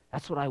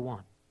 That's what I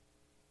want.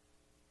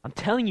 I'm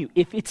telling you,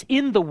 if it's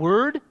in the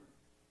Word,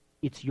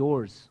 it's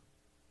yours.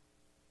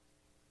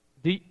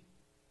 I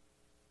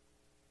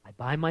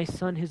buy my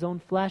son his own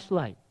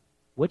flashlight.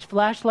 Which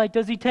flashlight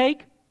does he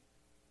take?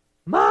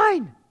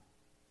 Mine.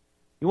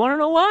 You want to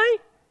know why?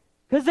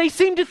 Because they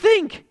seem to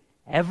think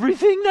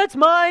everything that's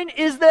mine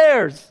is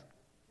theirs.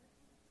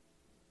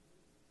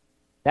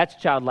 That's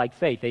childlike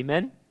faith,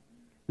 amen?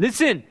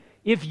 Listen,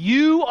 if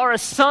you are a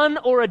son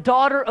or a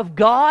daughter of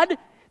God,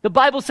 the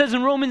Bible says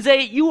in Romans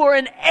 8, you are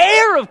an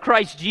heir of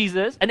Christ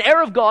Jesus, an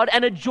heir of God,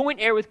 and a joint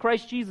heir with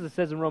Christ Jesus, it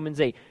says in Romans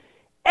 8.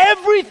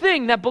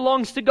 Everything that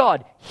belongs to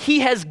God, He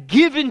has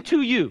given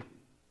to you.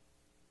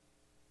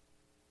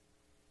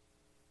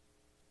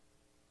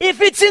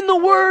 If it's in the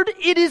Word,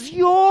 it is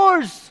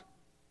yours.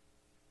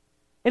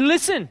 And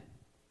listen,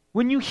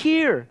 when you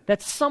hear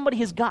that somebody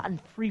has gotten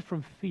free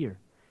from fear,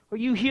 or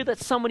you hear that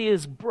somebody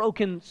has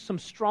broken some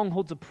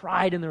strongholds of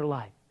pride in their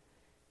life,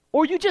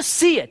 or you just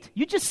see it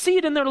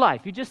in their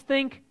life, you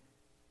think,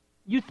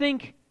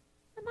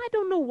 and I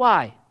don't know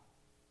why. I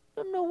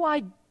don't know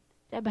why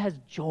Deb has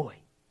joy.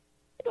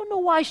 I don't know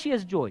why she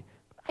has joy.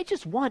 But I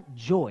just want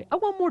joy. I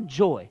want more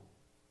joy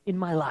in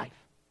my life.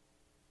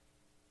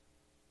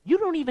 You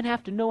don't even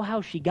have to know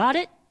how she got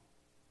it.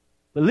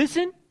 But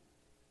listen,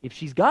 if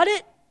she's got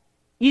it,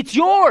 it's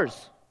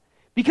yours.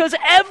 Because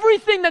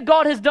everything that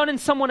God has done in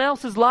someone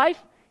else's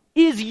life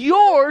is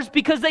yours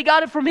because they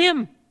got it from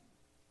Him.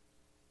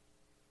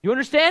 You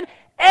understand?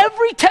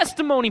 Every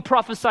testimony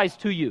prophesies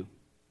to you.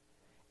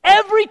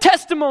 Every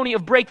testimony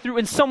of breakthrough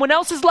in someone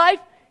else's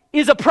life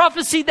is a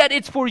prophecy that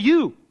it's for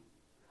you.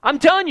 I'm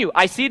telling you,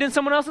 I see it in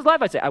someone else's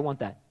life, I say, I want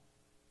that.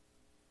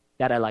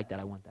 That I like that,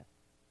 I want that.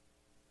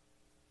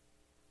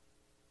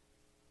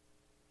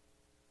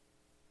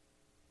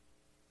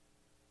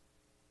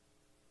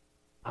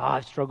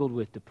 I've struggled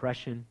with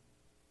depression.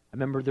 I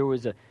remember there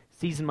was a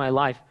season in my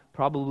life,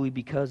 probably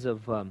because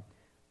of,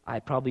 I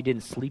probably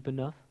didn't sleep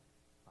enough,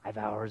 5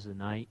 hours a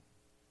night,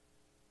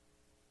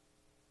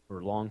 for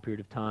a long period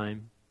of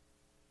time,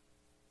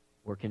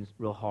 working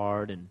real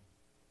hard.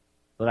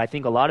 But I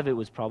think a lot of it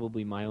was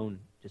probably my own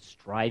just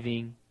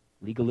striving,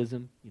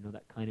 legalism,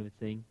 that kind of a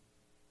thing.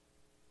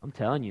 I'm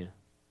telling you.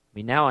 I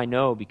mean, now I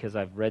know because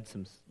I've read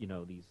some,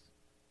 these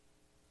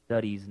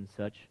studies and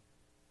such.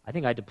 I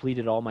think I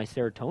depleted all my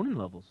serotonin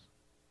levels.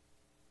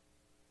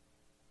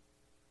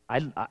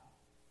 I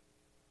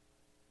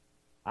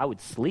would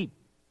sleep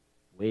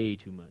way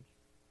too much.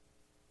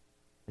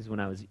 This is when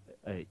I was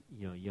a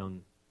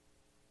young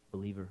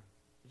believer.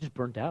 Just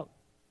burnt out.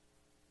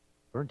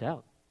 Like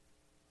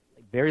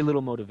very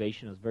little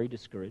motivation. I was very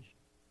discouraged.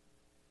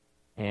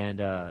 And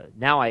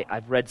now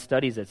I've read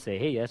studies that say,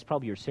 hey, that's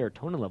probably your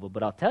serotonin level.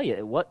 But I'll tell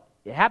you,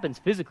 it happens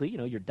physically.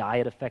 Your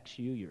diet affects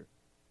you. Your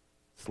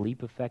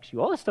sleep affects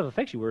you. All this stuff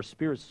affects you. We're a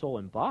spirit, soul,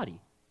 and body.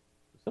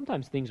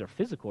 Sometimes things are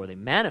physical or they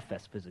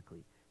manifest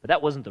physically. But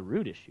that wasn't the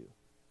root issue.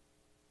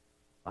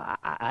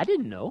 I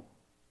didn't know.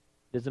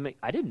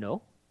 I didn't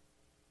know.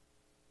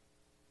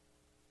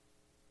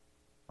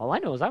 All I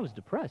know is I was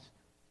depressed.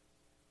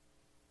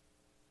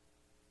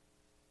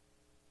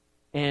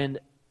 And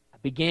I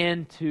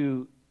began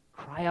to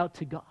cry out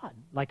to God,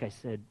 like I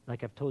said,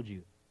 like I've told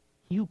you.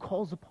 He who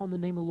calls upon the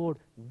name of the Lord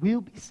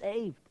will be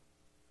saved.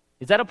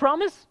 Is that a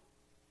promise?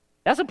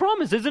 That's a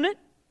promise, isn't it?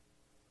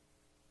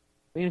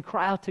 We're going to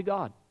cry out to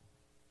God.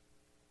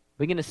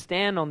 We're going to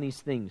stand on these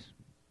things.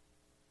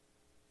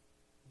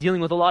 Dealing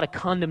with a lot of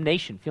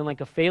condemnation, feeling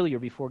like a failure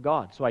before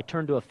God. So I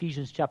turned to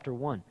Ephesians chapter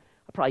 1.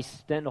 I probably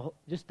spent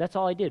that's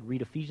all I did,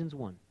 read Ephesians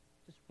 1.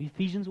 Just read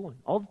Ephesians 1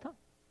 all the time.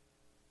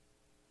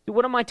 So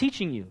what am I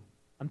teaching you?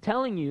 I'm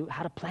telling you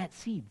how to plant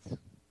seeds,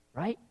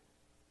 right?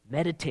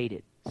 Meditate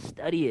it,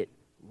 study it,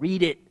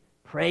 read it,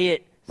 pray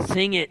it,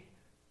 sing it,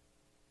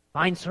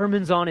 find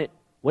sermons on it.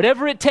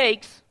 Whatever it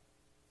takes,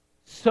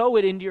 sow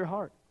it into your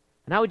heart.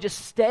 And I would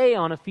just stay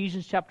on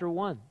Ephesians chapter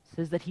 1. It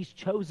says that He's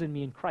chosen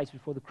me in Christ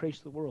before the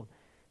creation of the world.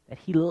 That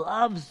He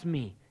loves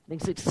me and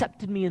He's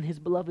accepted me in His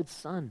beloved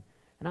Son.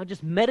 And I would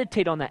just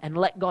meditate on that and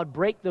let God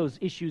break those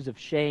issues of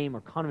shame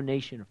or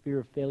condemnation or fear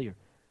of failure.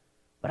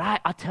 But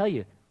I'll tell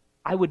you,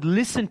 I would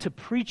listen to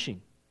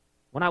preaching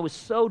when I was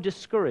so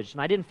discouraged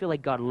and I didn't feel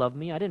like God loved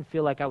me. I didn't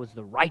feel like I was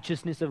the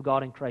righteousness of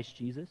God in Christ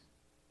Jesus.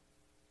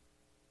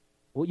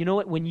 Well, you know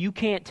what? When you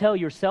can't tell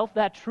yourself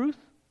that truth,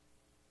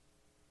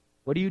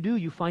 what do?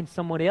 You find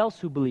someone else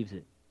who believes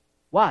it.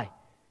 Why?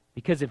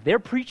 Because if they're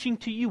preaching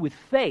to you with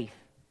faith,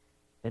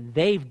 then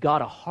they've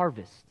got a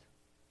harvest.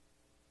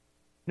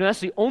 That's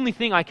the only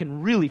thing I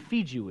can really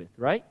feed you with,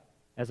 right?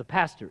 As a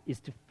pastor, is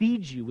to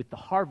feed you with the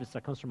harvest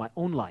that comes from my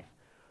own life.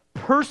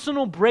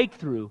 Personal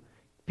breakthrough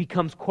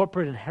becomes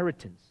corporate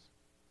inheritance.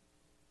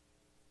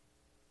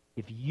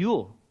 If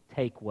you'll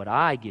take what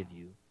I give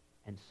you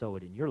and sow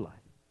it in your life,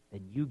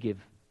 then you give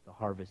the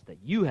harvest that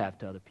you have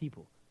to other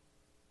people.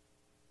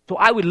 So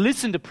I would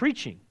listen to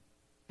preaching,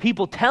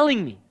 people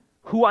telling me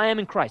who I am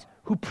in Christ,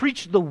 who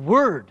preach the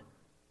Word,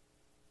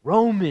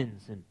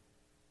 Romans, and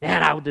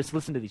man, I would just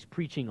listen to these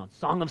preaching on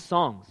Song of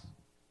Songs,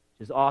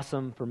 which is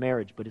awesome for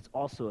marriage, but it's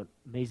also an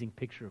amazing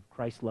picture of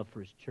Christ's love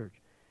for His church.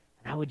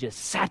 And I would just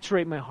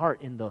saturate my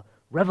heart in the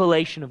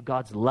revelation of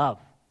God's love.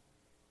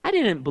 I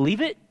didn't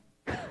believe it.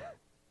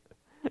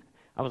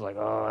 I was like,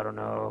 I don't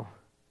know.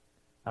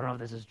 I don't know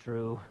if this is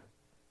true.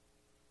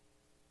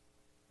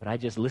 But I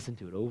just listened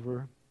to it over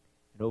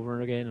and over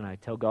and again, and I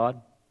tell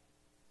God,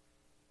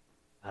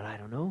 I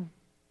don't know.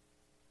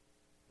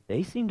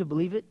 They seem to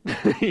believe it.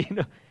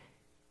 It's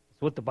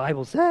what the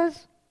Bible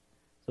says.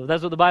 So if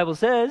that's what the Bible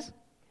says,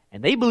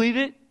 and they believe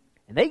it,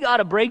 and they got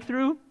a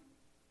breakthrough,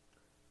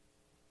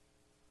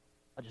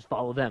 I'll just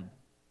follow them.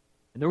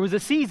 And there was a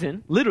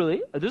season,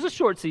 literally, there's a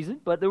short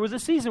season, but there was a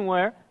season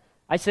where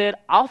I said,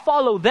 I'll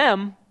follow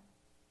them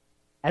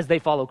as they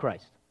follow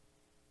Christ.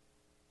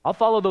 I'll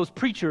follow those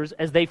preachers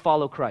as they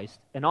follow Christ.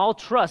 And I'll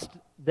trust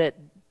that,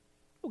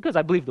 because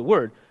I believe the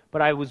word,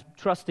 but I was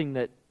trusting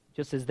that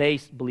just as they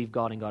believed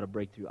God and got a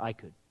breakthrough, I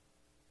could.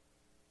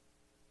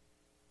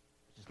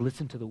 Just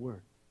listen to the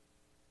word.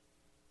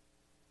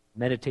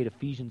 Meditate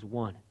Ephesians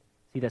 1.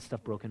 See that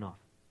stuff broken off.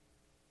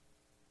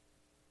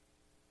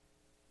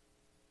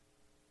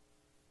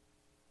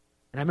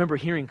 And I remember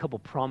hearing a couple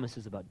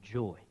promises about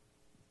joy.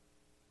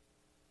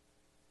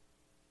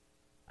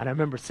 And I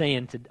remember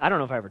saying I don't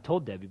know if I ever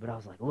told Debbie, but I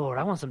was like, Lord,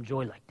 I want some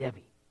joy like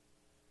Debbie.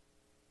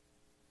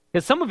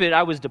 Because some of it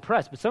I was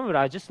depressed, but some of it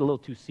I was just a little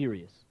too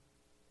serious.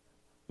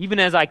 Even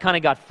as I kind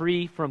of got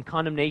free from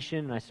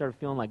condemnation and I started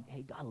feeling like,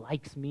 hey, God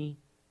likes me.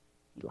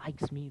 He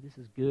likes me. This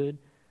is good.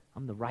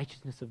 I'm the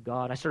righteousness of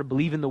God. I started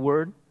believing the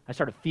word. I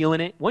started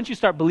feeling it. Once you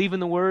start believing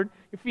the word,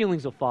 your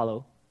feelings will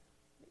follow.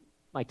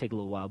 Might take a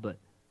little while, but...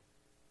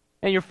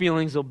 And your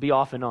feelings will be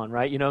off and on,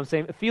 right? You know what I'm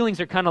saying? Feelings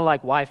are kind of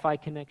like Wi-Fi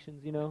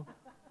connections, you know?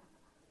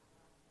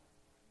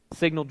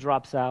 Signal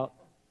drops out.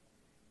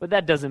 But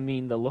that doesn't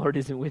mean the Lord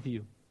isn't with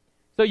you.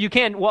 So you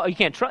can't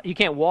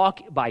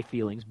walk by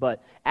feelings,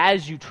 but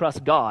as you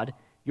trust God,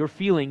 your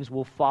feelings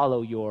will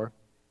follow your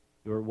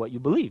what you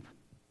believe.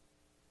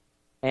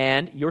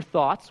 And your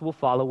thoughts will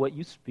follow what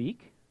you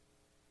speak.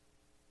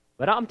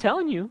 But I'm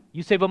telling you,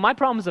 you say, but my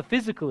problem is a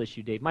physical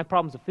issue, Dave. My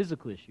problem is a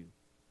physical issue.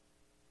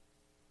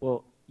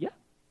 Well, yeah,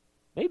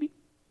 maybe.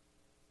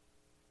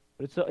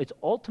 But it's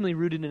ultimately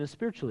rooted in a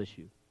spiritual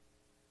issue.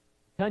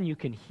 I'm telling you,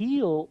 can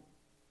heal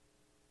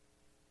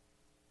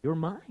your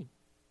mind,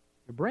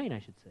 your brain, I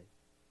should say.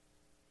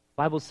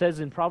 The Bible says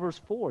in Proverbs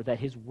 4 that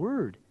his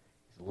word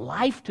is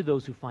life to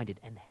those who find it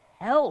and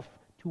health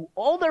to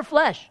all their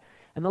flesh.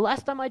 And the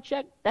last time I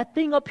checked, that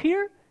thing up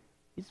here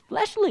is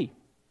fleshly,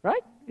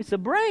 right? It's a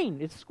brain.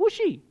 It's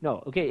squishy.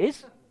 No, okay,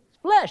 it's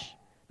flesh.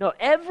 No,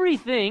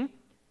 everything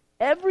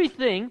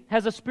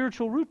has a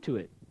spiritual root to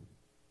it.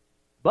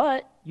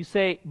 But you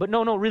say, but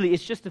no, really,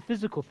 it's just a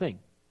physical thing.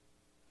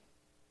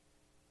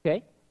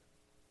 Okay?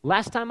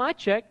 Last time I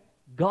checked,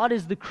 God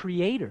is the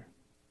creator.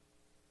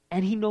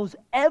 And he knows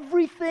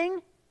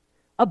everything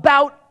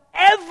about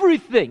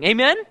everything.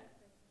 Amen?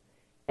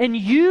 And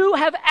you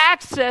have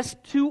access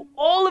to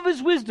all of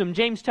his wisdom.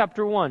 James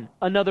chapter 1,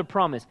 another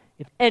promise.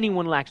 If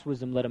anyone lacks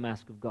wisdom, let him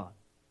ask of God.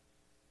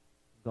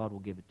 God will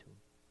give it to him.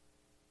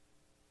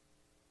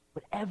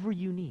 Whatever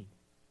you need,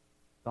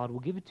 God will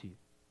give it to you.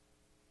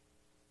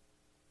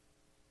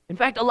 In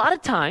fact, a lot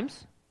of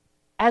times,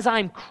 as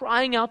I'm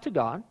crying out to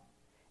God,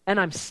 and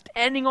I'm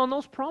standing on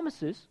those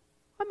promises,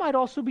 I might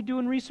also be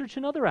doing research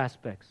in other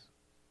aspects,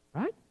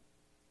 right?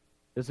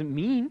 Doesn't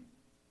mean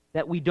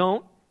that we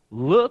don't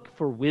look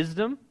for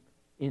wisdom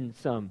in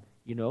some,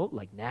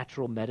 like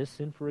natural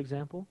medicine, for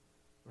example,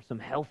 or some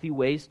healthy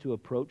ways to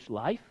approach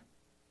life,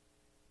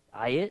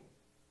 diet.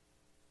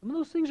 Some of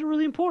those things are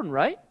really important,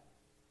 right?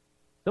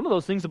 Some of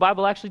those things the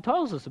Bible actually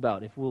tells us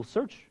about if we'll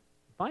search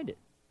and find it.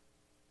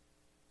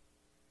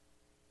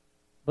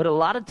 But a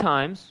lot of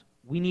times,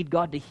 we need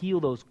God to heal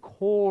those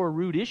core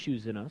root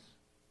issues in us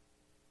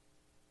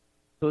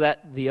so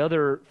that the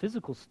other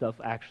physical stuff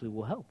actually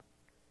will help.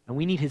 And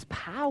we need his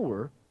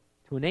power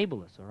to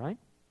enable us, all right?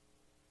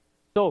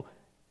 So,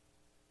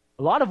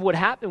 a lot of what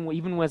happened,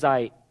 even as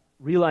I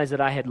realized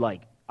that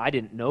I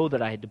didn't know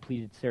that I had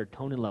depleted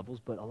serotonin levels,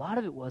 but a lot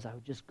of it was I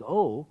would just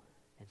go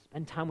and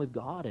spend time with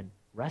God and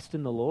rest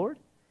in the Lord.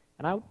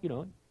 And I,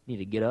 need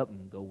to get up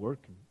and go work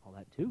and all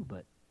that too,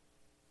 but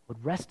I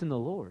would rest in the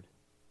Lord.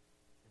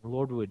 The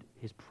Lord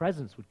his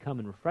presence would come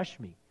and refresh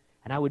me.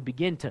 And I would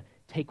begin to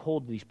take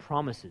hold of these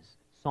promises.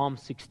 Psalm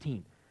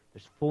 16,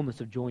 there's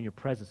fullness of joy in your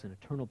presence and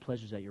eternal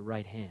pleasures at your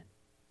right hand.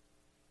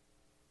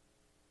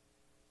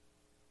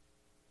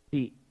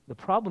 See, the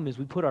problem is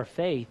we put our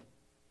faith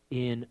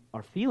in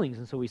our feelings,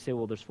 and so we say,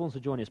 well, there's fullness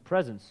of joy in his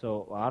presence,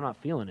 so I'm not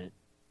feeling it.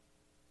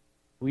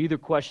 We either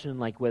question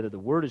whether the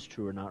word is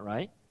true or not,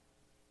 right?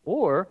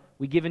 Or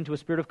we give into a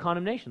spirit of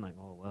condemnation, like,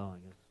 oh, well,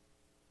 I guess.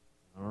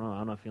 I don't know,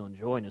 I'm not feeling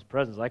joy in his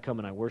presence. I come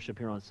and I worship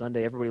here on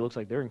Sunday. Everybody looks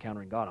like they're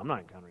encountering God. I'm not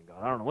encountering God.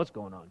 I don't know what's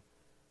going on.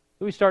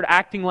 So we start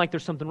acting like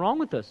there's something wrong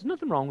with us. There's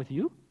nothing wrong with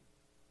you.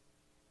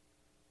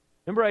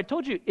 Remember I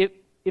told you,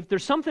 if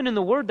there's something in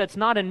the Word that's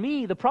not in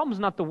me, the problem's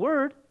not the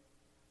Word.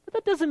 But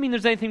that doesn't mean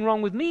there's anything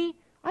wrong with me.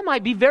 I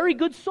might be very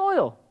good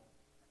soil.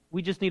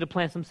 We just need to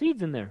plant some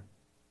seeds in there.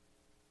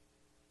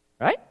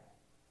 Right?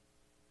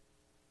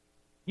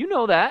 You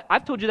know that.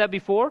 I've told you that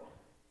before.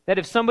 That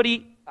if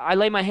I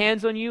lay my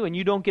hands on you and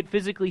you don't get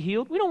physically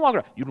healed, we don't walk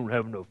around, you don't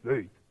have enough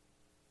faith.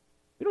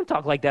 We don't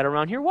talk like that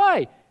around here.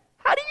 Why?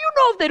 How do you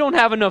know if they don't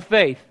have enough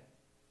faith?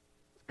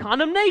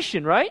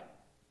 Condemnation, right?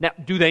 Now,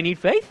 do they need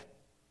faith?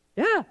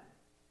 Yeah.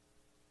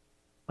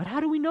 But how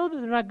do we know that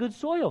they're not good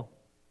soil?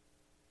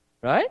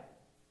 Right?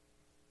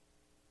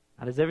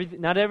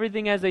 Not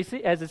everything as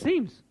it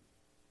seems.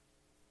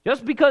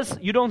 Just because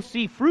you don't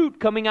see fruit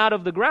coming out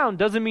of the ground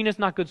doesn't mean it's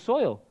not good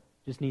soil.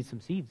 It just needs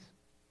some seeds.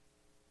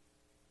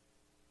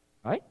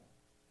 Right?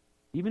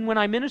 Even when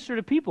I minister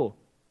to people,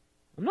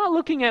 I'm not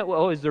looking at,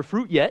 well, is there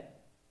fruit yet?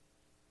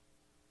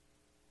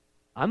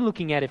 I'm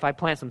looking at if I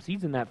plant some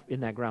seeds in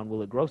that ground,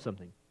 will it grow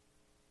something?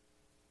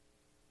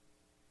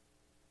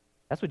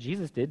 That's what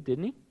Jesus did,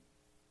 didn't he?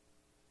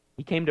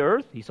 He came to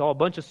earth, he saw a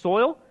bunch of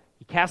soil,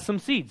 he cast some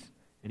seeds.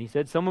 And he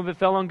said some of it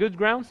fell on good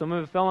ground, some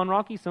of it fell on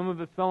rocky, some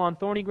of it fell on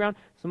thorny ground,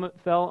 some of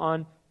it fell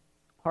on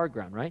hard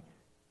ground, right?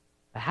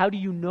 But how do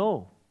you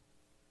know?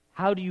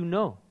 How do you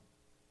know?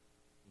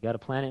 You got to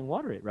plant it and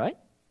water it, right?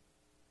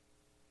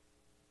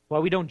 Why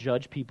we don't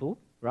judge people,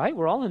 right?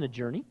 We're all in a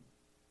journey.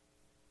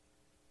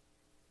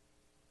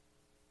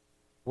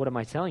 What am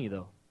I telling you,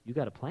 though? You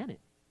got to plant it.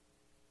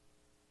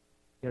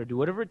 You got to do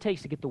whatever it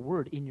takes to get the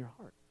word in your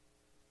heart.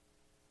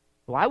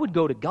 So I would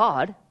go to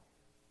God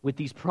with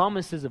these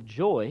promises of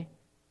joy,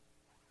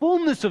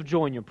 fullness of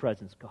joy in your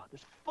presence, God.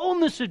 There's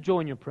fullness of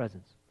joy in your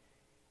presence.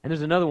 And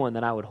there's another one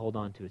that I would hold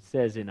on to. It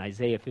says in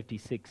Isaiah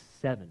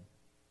 56:7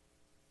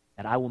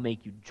 that I will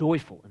make you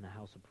joyful in the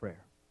house of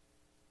prayer.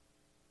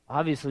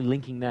 Obviously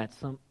linking that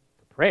to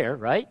prayer,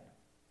 right?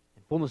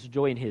 And fullness of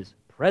joy in his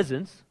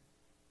presence.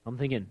 I'm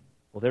thinking,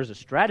 well, there's a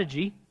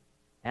strategy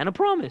and a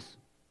promise,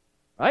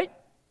 right?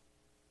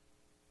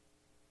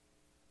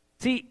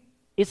 See,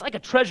 it's like a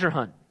treasure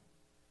hunt.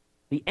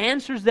 The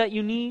answers that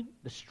you need,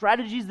 the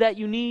strategies that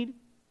you need,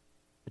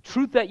 the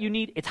truth that you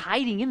need, it's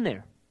hiding in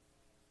there.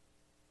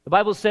 The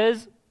Bible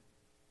says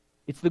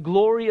it's the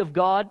glory of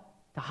God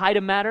to hide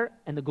a matter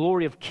and the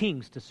glory of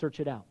kings to search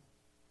it out.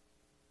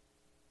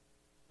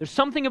 There's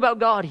something about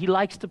God, he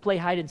likes to play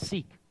hide and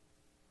seek.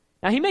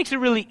 Now, he makes it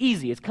really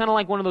easy. It's kind of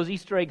like one of those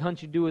Easter egg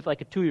hunts you do with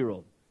like a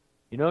 2-year-old.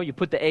 You know, you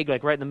put the egg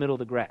like right in the middle of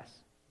the grass.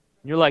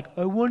 And you're like,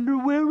 I wonder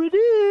where it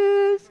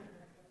is.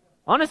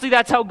 Honestly,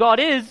 that's how God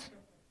is.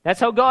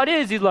 That's how God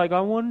is. He's like, I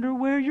wonder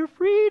where your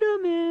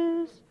freedom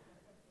is.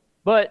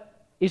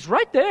 But it's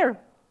right there.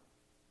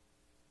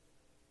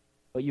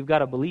 But you've got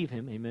to believe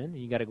him, amen, and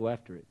you got to go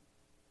after it.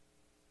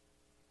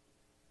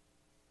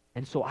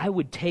 And so I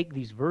would take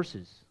these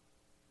verses,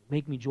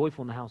 make me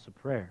joyful in the house of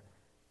prayer,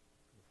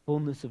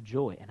 fullness of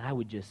joy, and I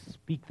would just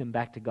speak them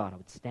back to God. I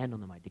would stand on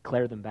them. I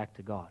declare them back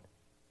to God.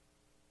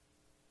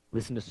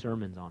 Listen to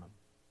sermons on them.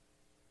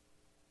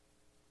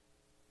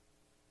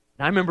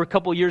 And I remember a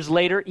couple years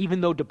later,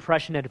 even though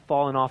depression had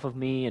fallen off of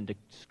me and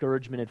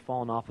discouragement had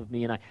fallen off of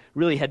me, and I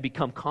really had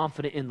become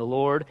confident in the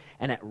Lord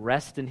and at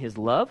rest in his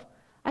love,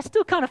 I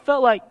still kind of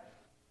felt like,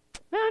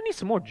 man, I need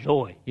some more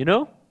joy, you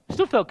know? I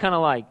still felt kind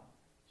of like,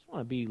 I just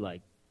want to be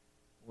like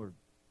more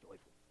joyful.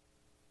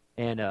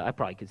 And I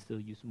probably could still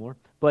use some more.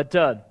 But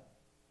I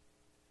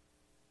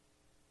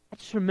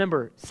just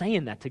remember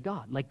saying that to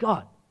God. Like,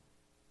 God,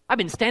 I've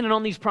been standing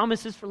on these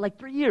promises for like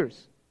 3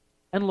 years.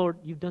 And Lord,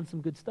 you've done some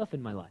good stuff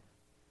in my life.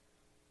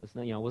 It's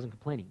not, I wasn't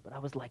complaining. But I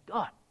was like,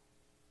 God,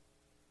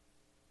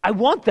 I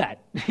want that.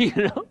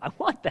 I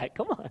want that.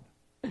 Come on.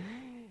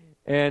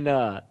 And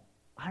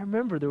I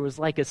remember there was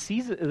like a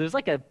series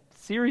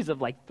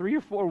of like 3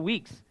 or 4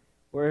 weeks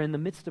where in the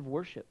midst of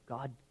worship,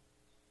 God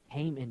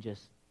came and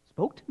just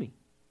spoke to me.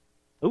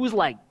 It was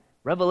like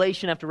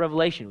revelation after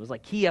revelation. It was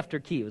like key after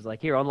key. It was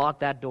like, here, unlock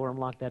that door.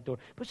 But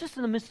it's just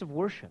in the midst of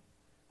worship.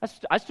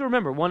 I still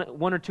remember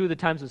one or two of the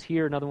times was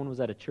here. Another one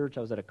was at a church.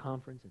 I was at a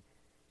conference. And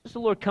just the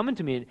Lord coming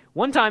to me. And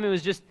one time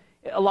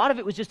a lot of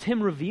it was just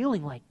him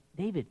revealing like,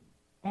 David,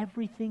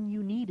 everything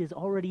you need is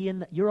already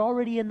you're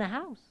already in the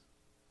house.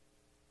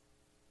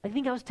 I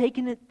think I was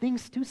taking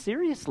things too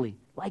seriously.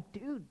 Like,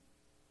 dude,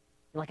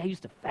 like I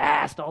used to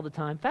fast all the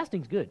time.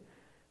 Fasting's good.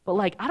 But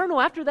like, I don't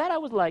know, after that I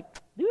was like,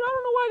 dude, I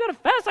don't know why I got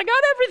to fast. I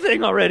got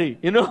everything already,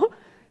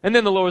 And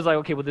then the Lord was like,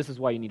 okay, well, this is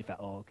why you need to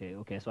fast. Oh,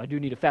 okay, so I do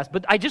need to fast.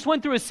 But I just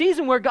went through a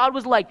season where God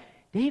was like,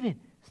 David,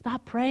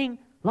 stop praying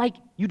like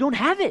you don't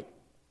have it.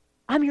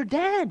 I'm your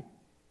dad.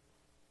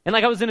 And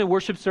like I was in a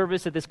worship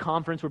service at this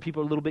conference where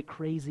people are a little bit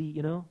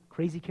crazy,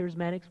 crazy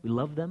charismatics. We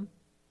love them.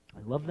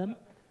 I love them.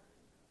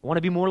 I want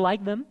to be more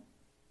like them.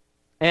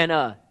 And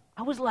I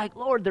was like,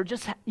 Lord, they're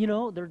just,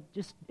 they're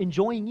just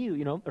enjoying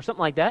you, or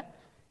something like that.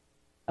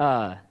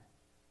 I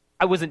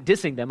wasn't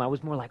dissing them. I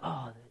was more like,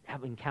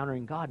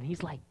 encountering God. And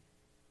he's like,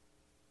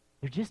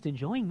 they're just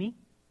enjoying me.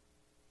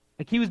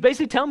 Like he was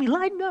basically telling me,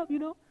 lighten up,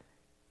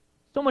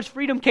 So much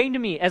freedom came to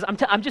me. As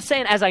I'm just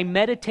saying, as I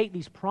meditate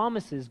these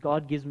promises,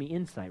 God gives me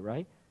insight,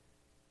 right?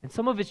 And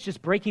some of it's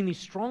just breaking these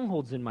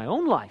strongholds in my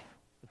own life.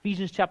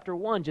 Ephesians chapter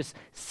 1, just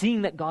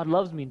seeing that God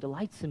loves me and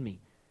delights in me.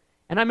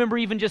 And I remember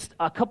even just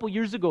a couple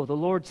years ago, the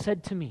Lord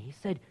said to me, he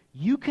said,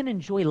 you can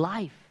enjoy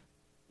life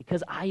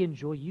because I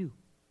enjoy you.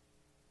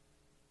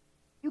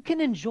 You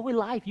can enjoy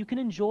life. You can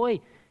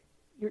enjoy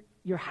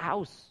your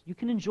house. You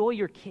can enjoy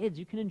your kids.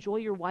 You can enjoy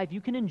your wife.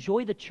 You can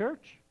enjoy the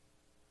church.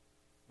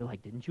 You're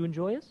like, didn't you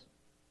enjoy us?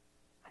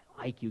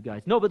 I like you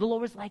guys. No, but the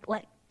Lord was like,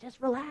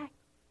 just relax.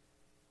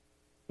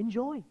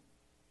 Enjoy.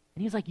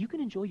 And he's like, you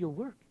can enjoy your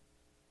work.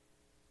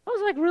 I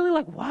was like, really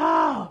like,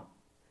 wow.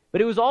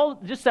 But it was all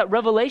just that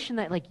revelation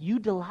that like, you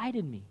delight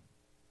in me.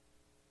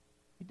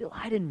 You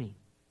delight in me.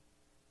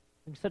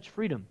 Bring such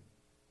freedom.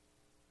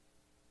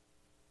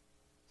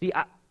 See,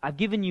 I've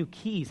given you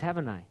keys,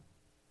 haven't I?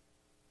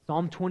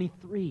 Psalm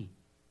 23.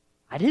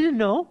 I didn't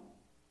know.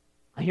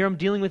 I hear I'm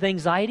dealing with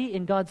anxiety,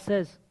 and God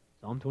says,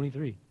 Psalm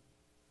 23.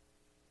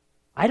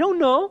 I don't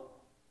know.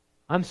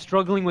 I'm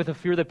struggling with a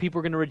fear that people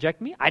are going to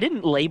reject me. I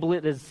didn't label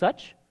it as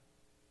such.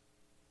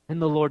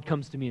 And the Lord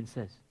comes to me and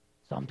says,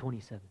 Psalm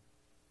 27.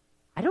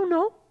 I don't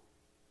know.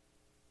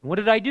 And what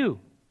did I do?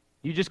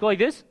 You just go like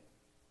this?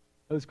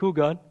 That was cool,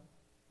 God.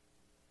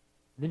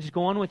 And then just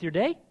go on with your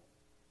day?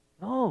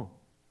 No.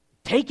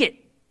 Take it.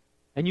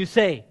 And you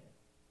say,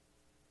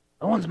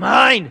 that one's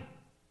mine.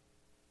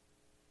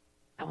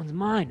 That one's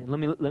mine. And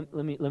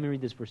let me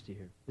read this verse to you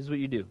here. This is what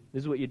you do.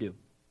 This is what you do.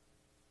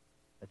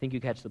 I think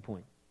you catch the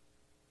point.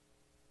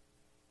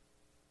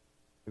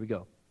 Here we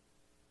go.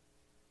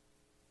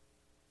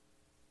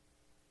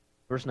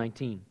 Verse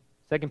 19.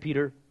 2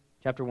 Peter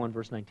chapter 1,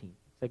 verse 19.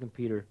 2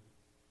 Peter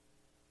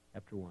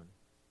chapter 1.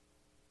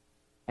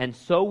 And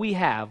so we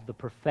have the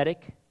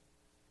prophetic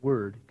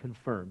word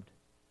confirmed,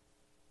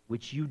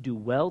 which you do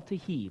well to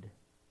heed,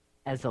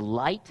 as a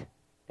light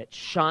that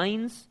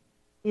shines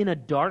in a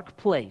dark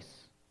place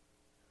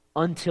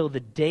until the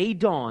day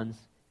dawns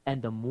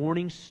and the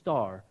morning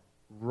star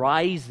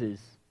rises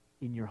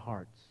in your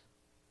hearts.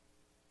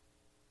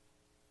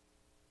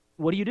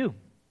 What do you do?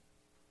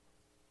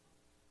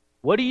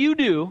 What do you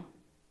do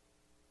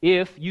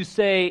if you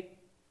say,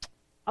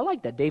 I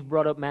like that. Dave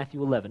brought up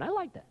Matthew 11. I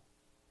like that.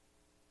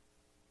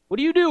 What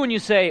do you do when you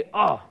say,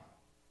 oh,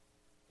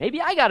 maybe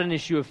I got an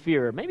issue of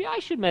fear. Maybe I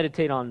should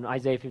meditate on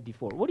Isaiah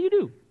 54. What do you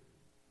do?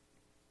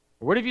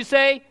 Or what if you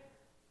say,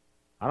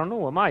 I don't know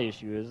what my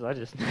issue is. I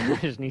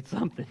just need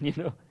something,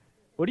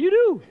 What do you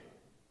do?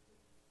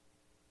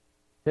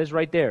 It says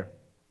right there,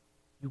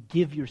 you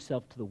give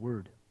yourself to the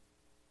Word.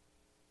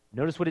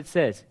 Notice what it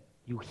says.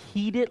 You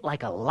heed it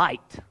like a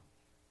light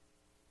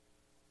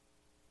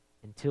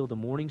until the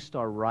morning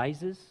star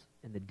rises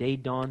and the day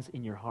dawns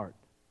in your heart.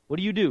 What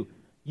do?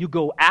 You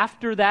go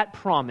after that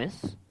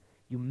promise.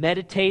 You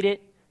meditate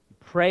it, you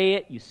pray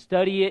it, you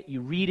study it, you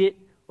read it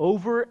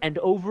over and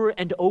over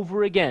and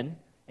over again,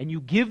 and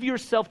you give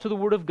yourself to the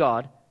Word of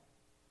God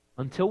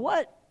until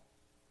what?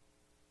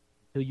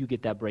 Until you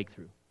get that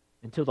breakthrough.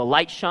 Until the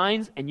light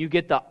shines and you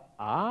get the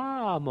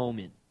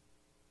moment.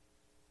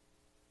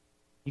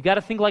 You got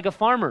to think like a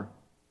farmer.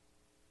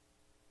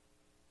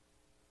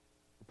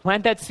 You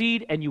plant that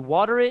seed and you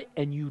water it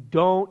and you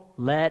don't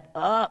let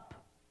up.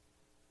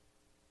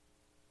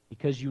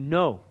 Because you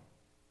know,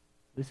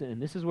 listen,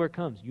 and this is where it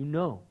comes, you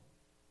know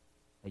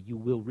that you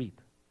will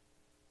reap.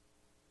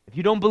 If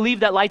you don't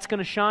believe that light's going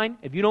to shine,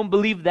 if you don't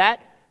believe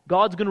that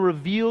God's going to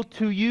reveal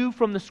to you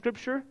from the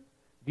Scripture,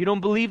 if you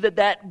don't believe that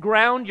that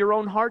ground, your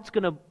own heart's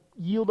going to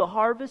yield a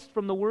harvest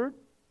from the Word,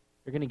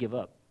 you're going to give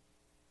up.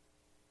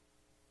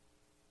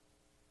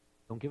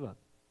 Don't give up.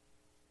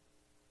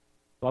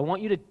 So I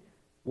want you to,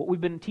 what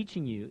we've been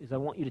teaching you is I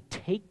want you to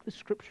take the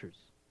Scriptures.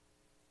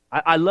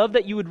 I love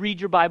that you would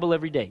read your Bible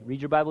every day.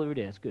 Read your Bible every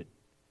day. That's good.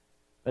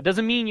 That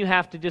doesn't mean you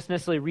have to just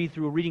necessarily read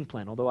through a reading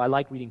plan, although I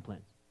like reading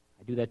plans.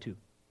 I do that too.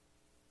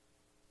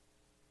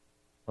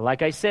 But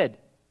like I said,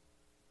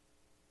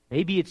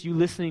 maybe it's you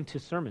listening to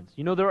sermons.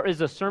 There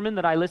is a sermon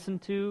that I've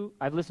listened to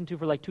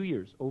for like 2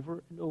 years,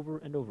 over and over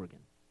and over again.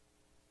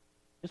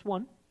 Just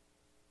one.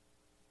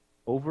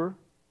 Over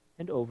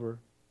and over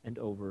and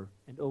over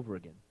and over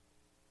again.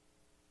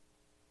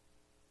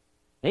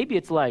 Maybe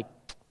it's like,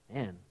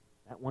 man,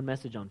 that one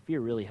message on fear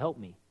really helped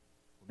me.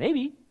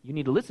 Maybe you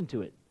need to listen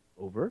to it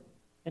over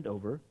and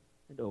over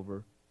and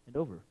over and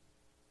over.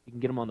 You can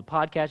get them on the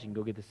podcast, you can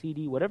go get the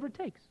CD, whatever it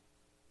takes.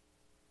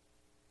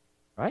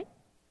 Right?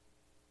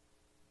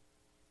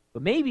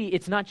 But maybe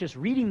it's not just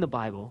reading the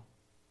Bible,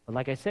 but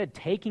like I said,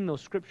 taking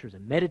those scriptures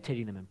and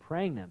meditating them and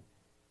praying them,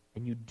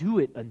 and you do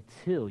it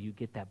until you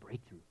get that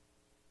breakthrough.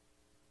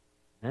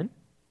 Then,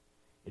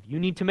 if you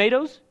need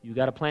tomatoes, you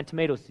got to plant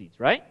tomato seeds,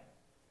 right?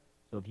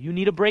 So if you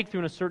need a breakthrough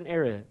in a certain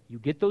area, you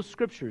get those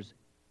scriptures,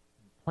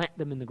 plant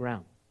them in the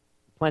ground,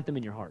 plant them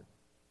in your heart.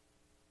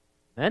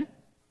 Amen?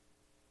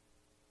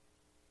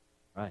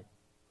 All right.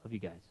 Love you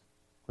guys.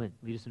 Clint,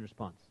 lead us in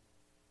response.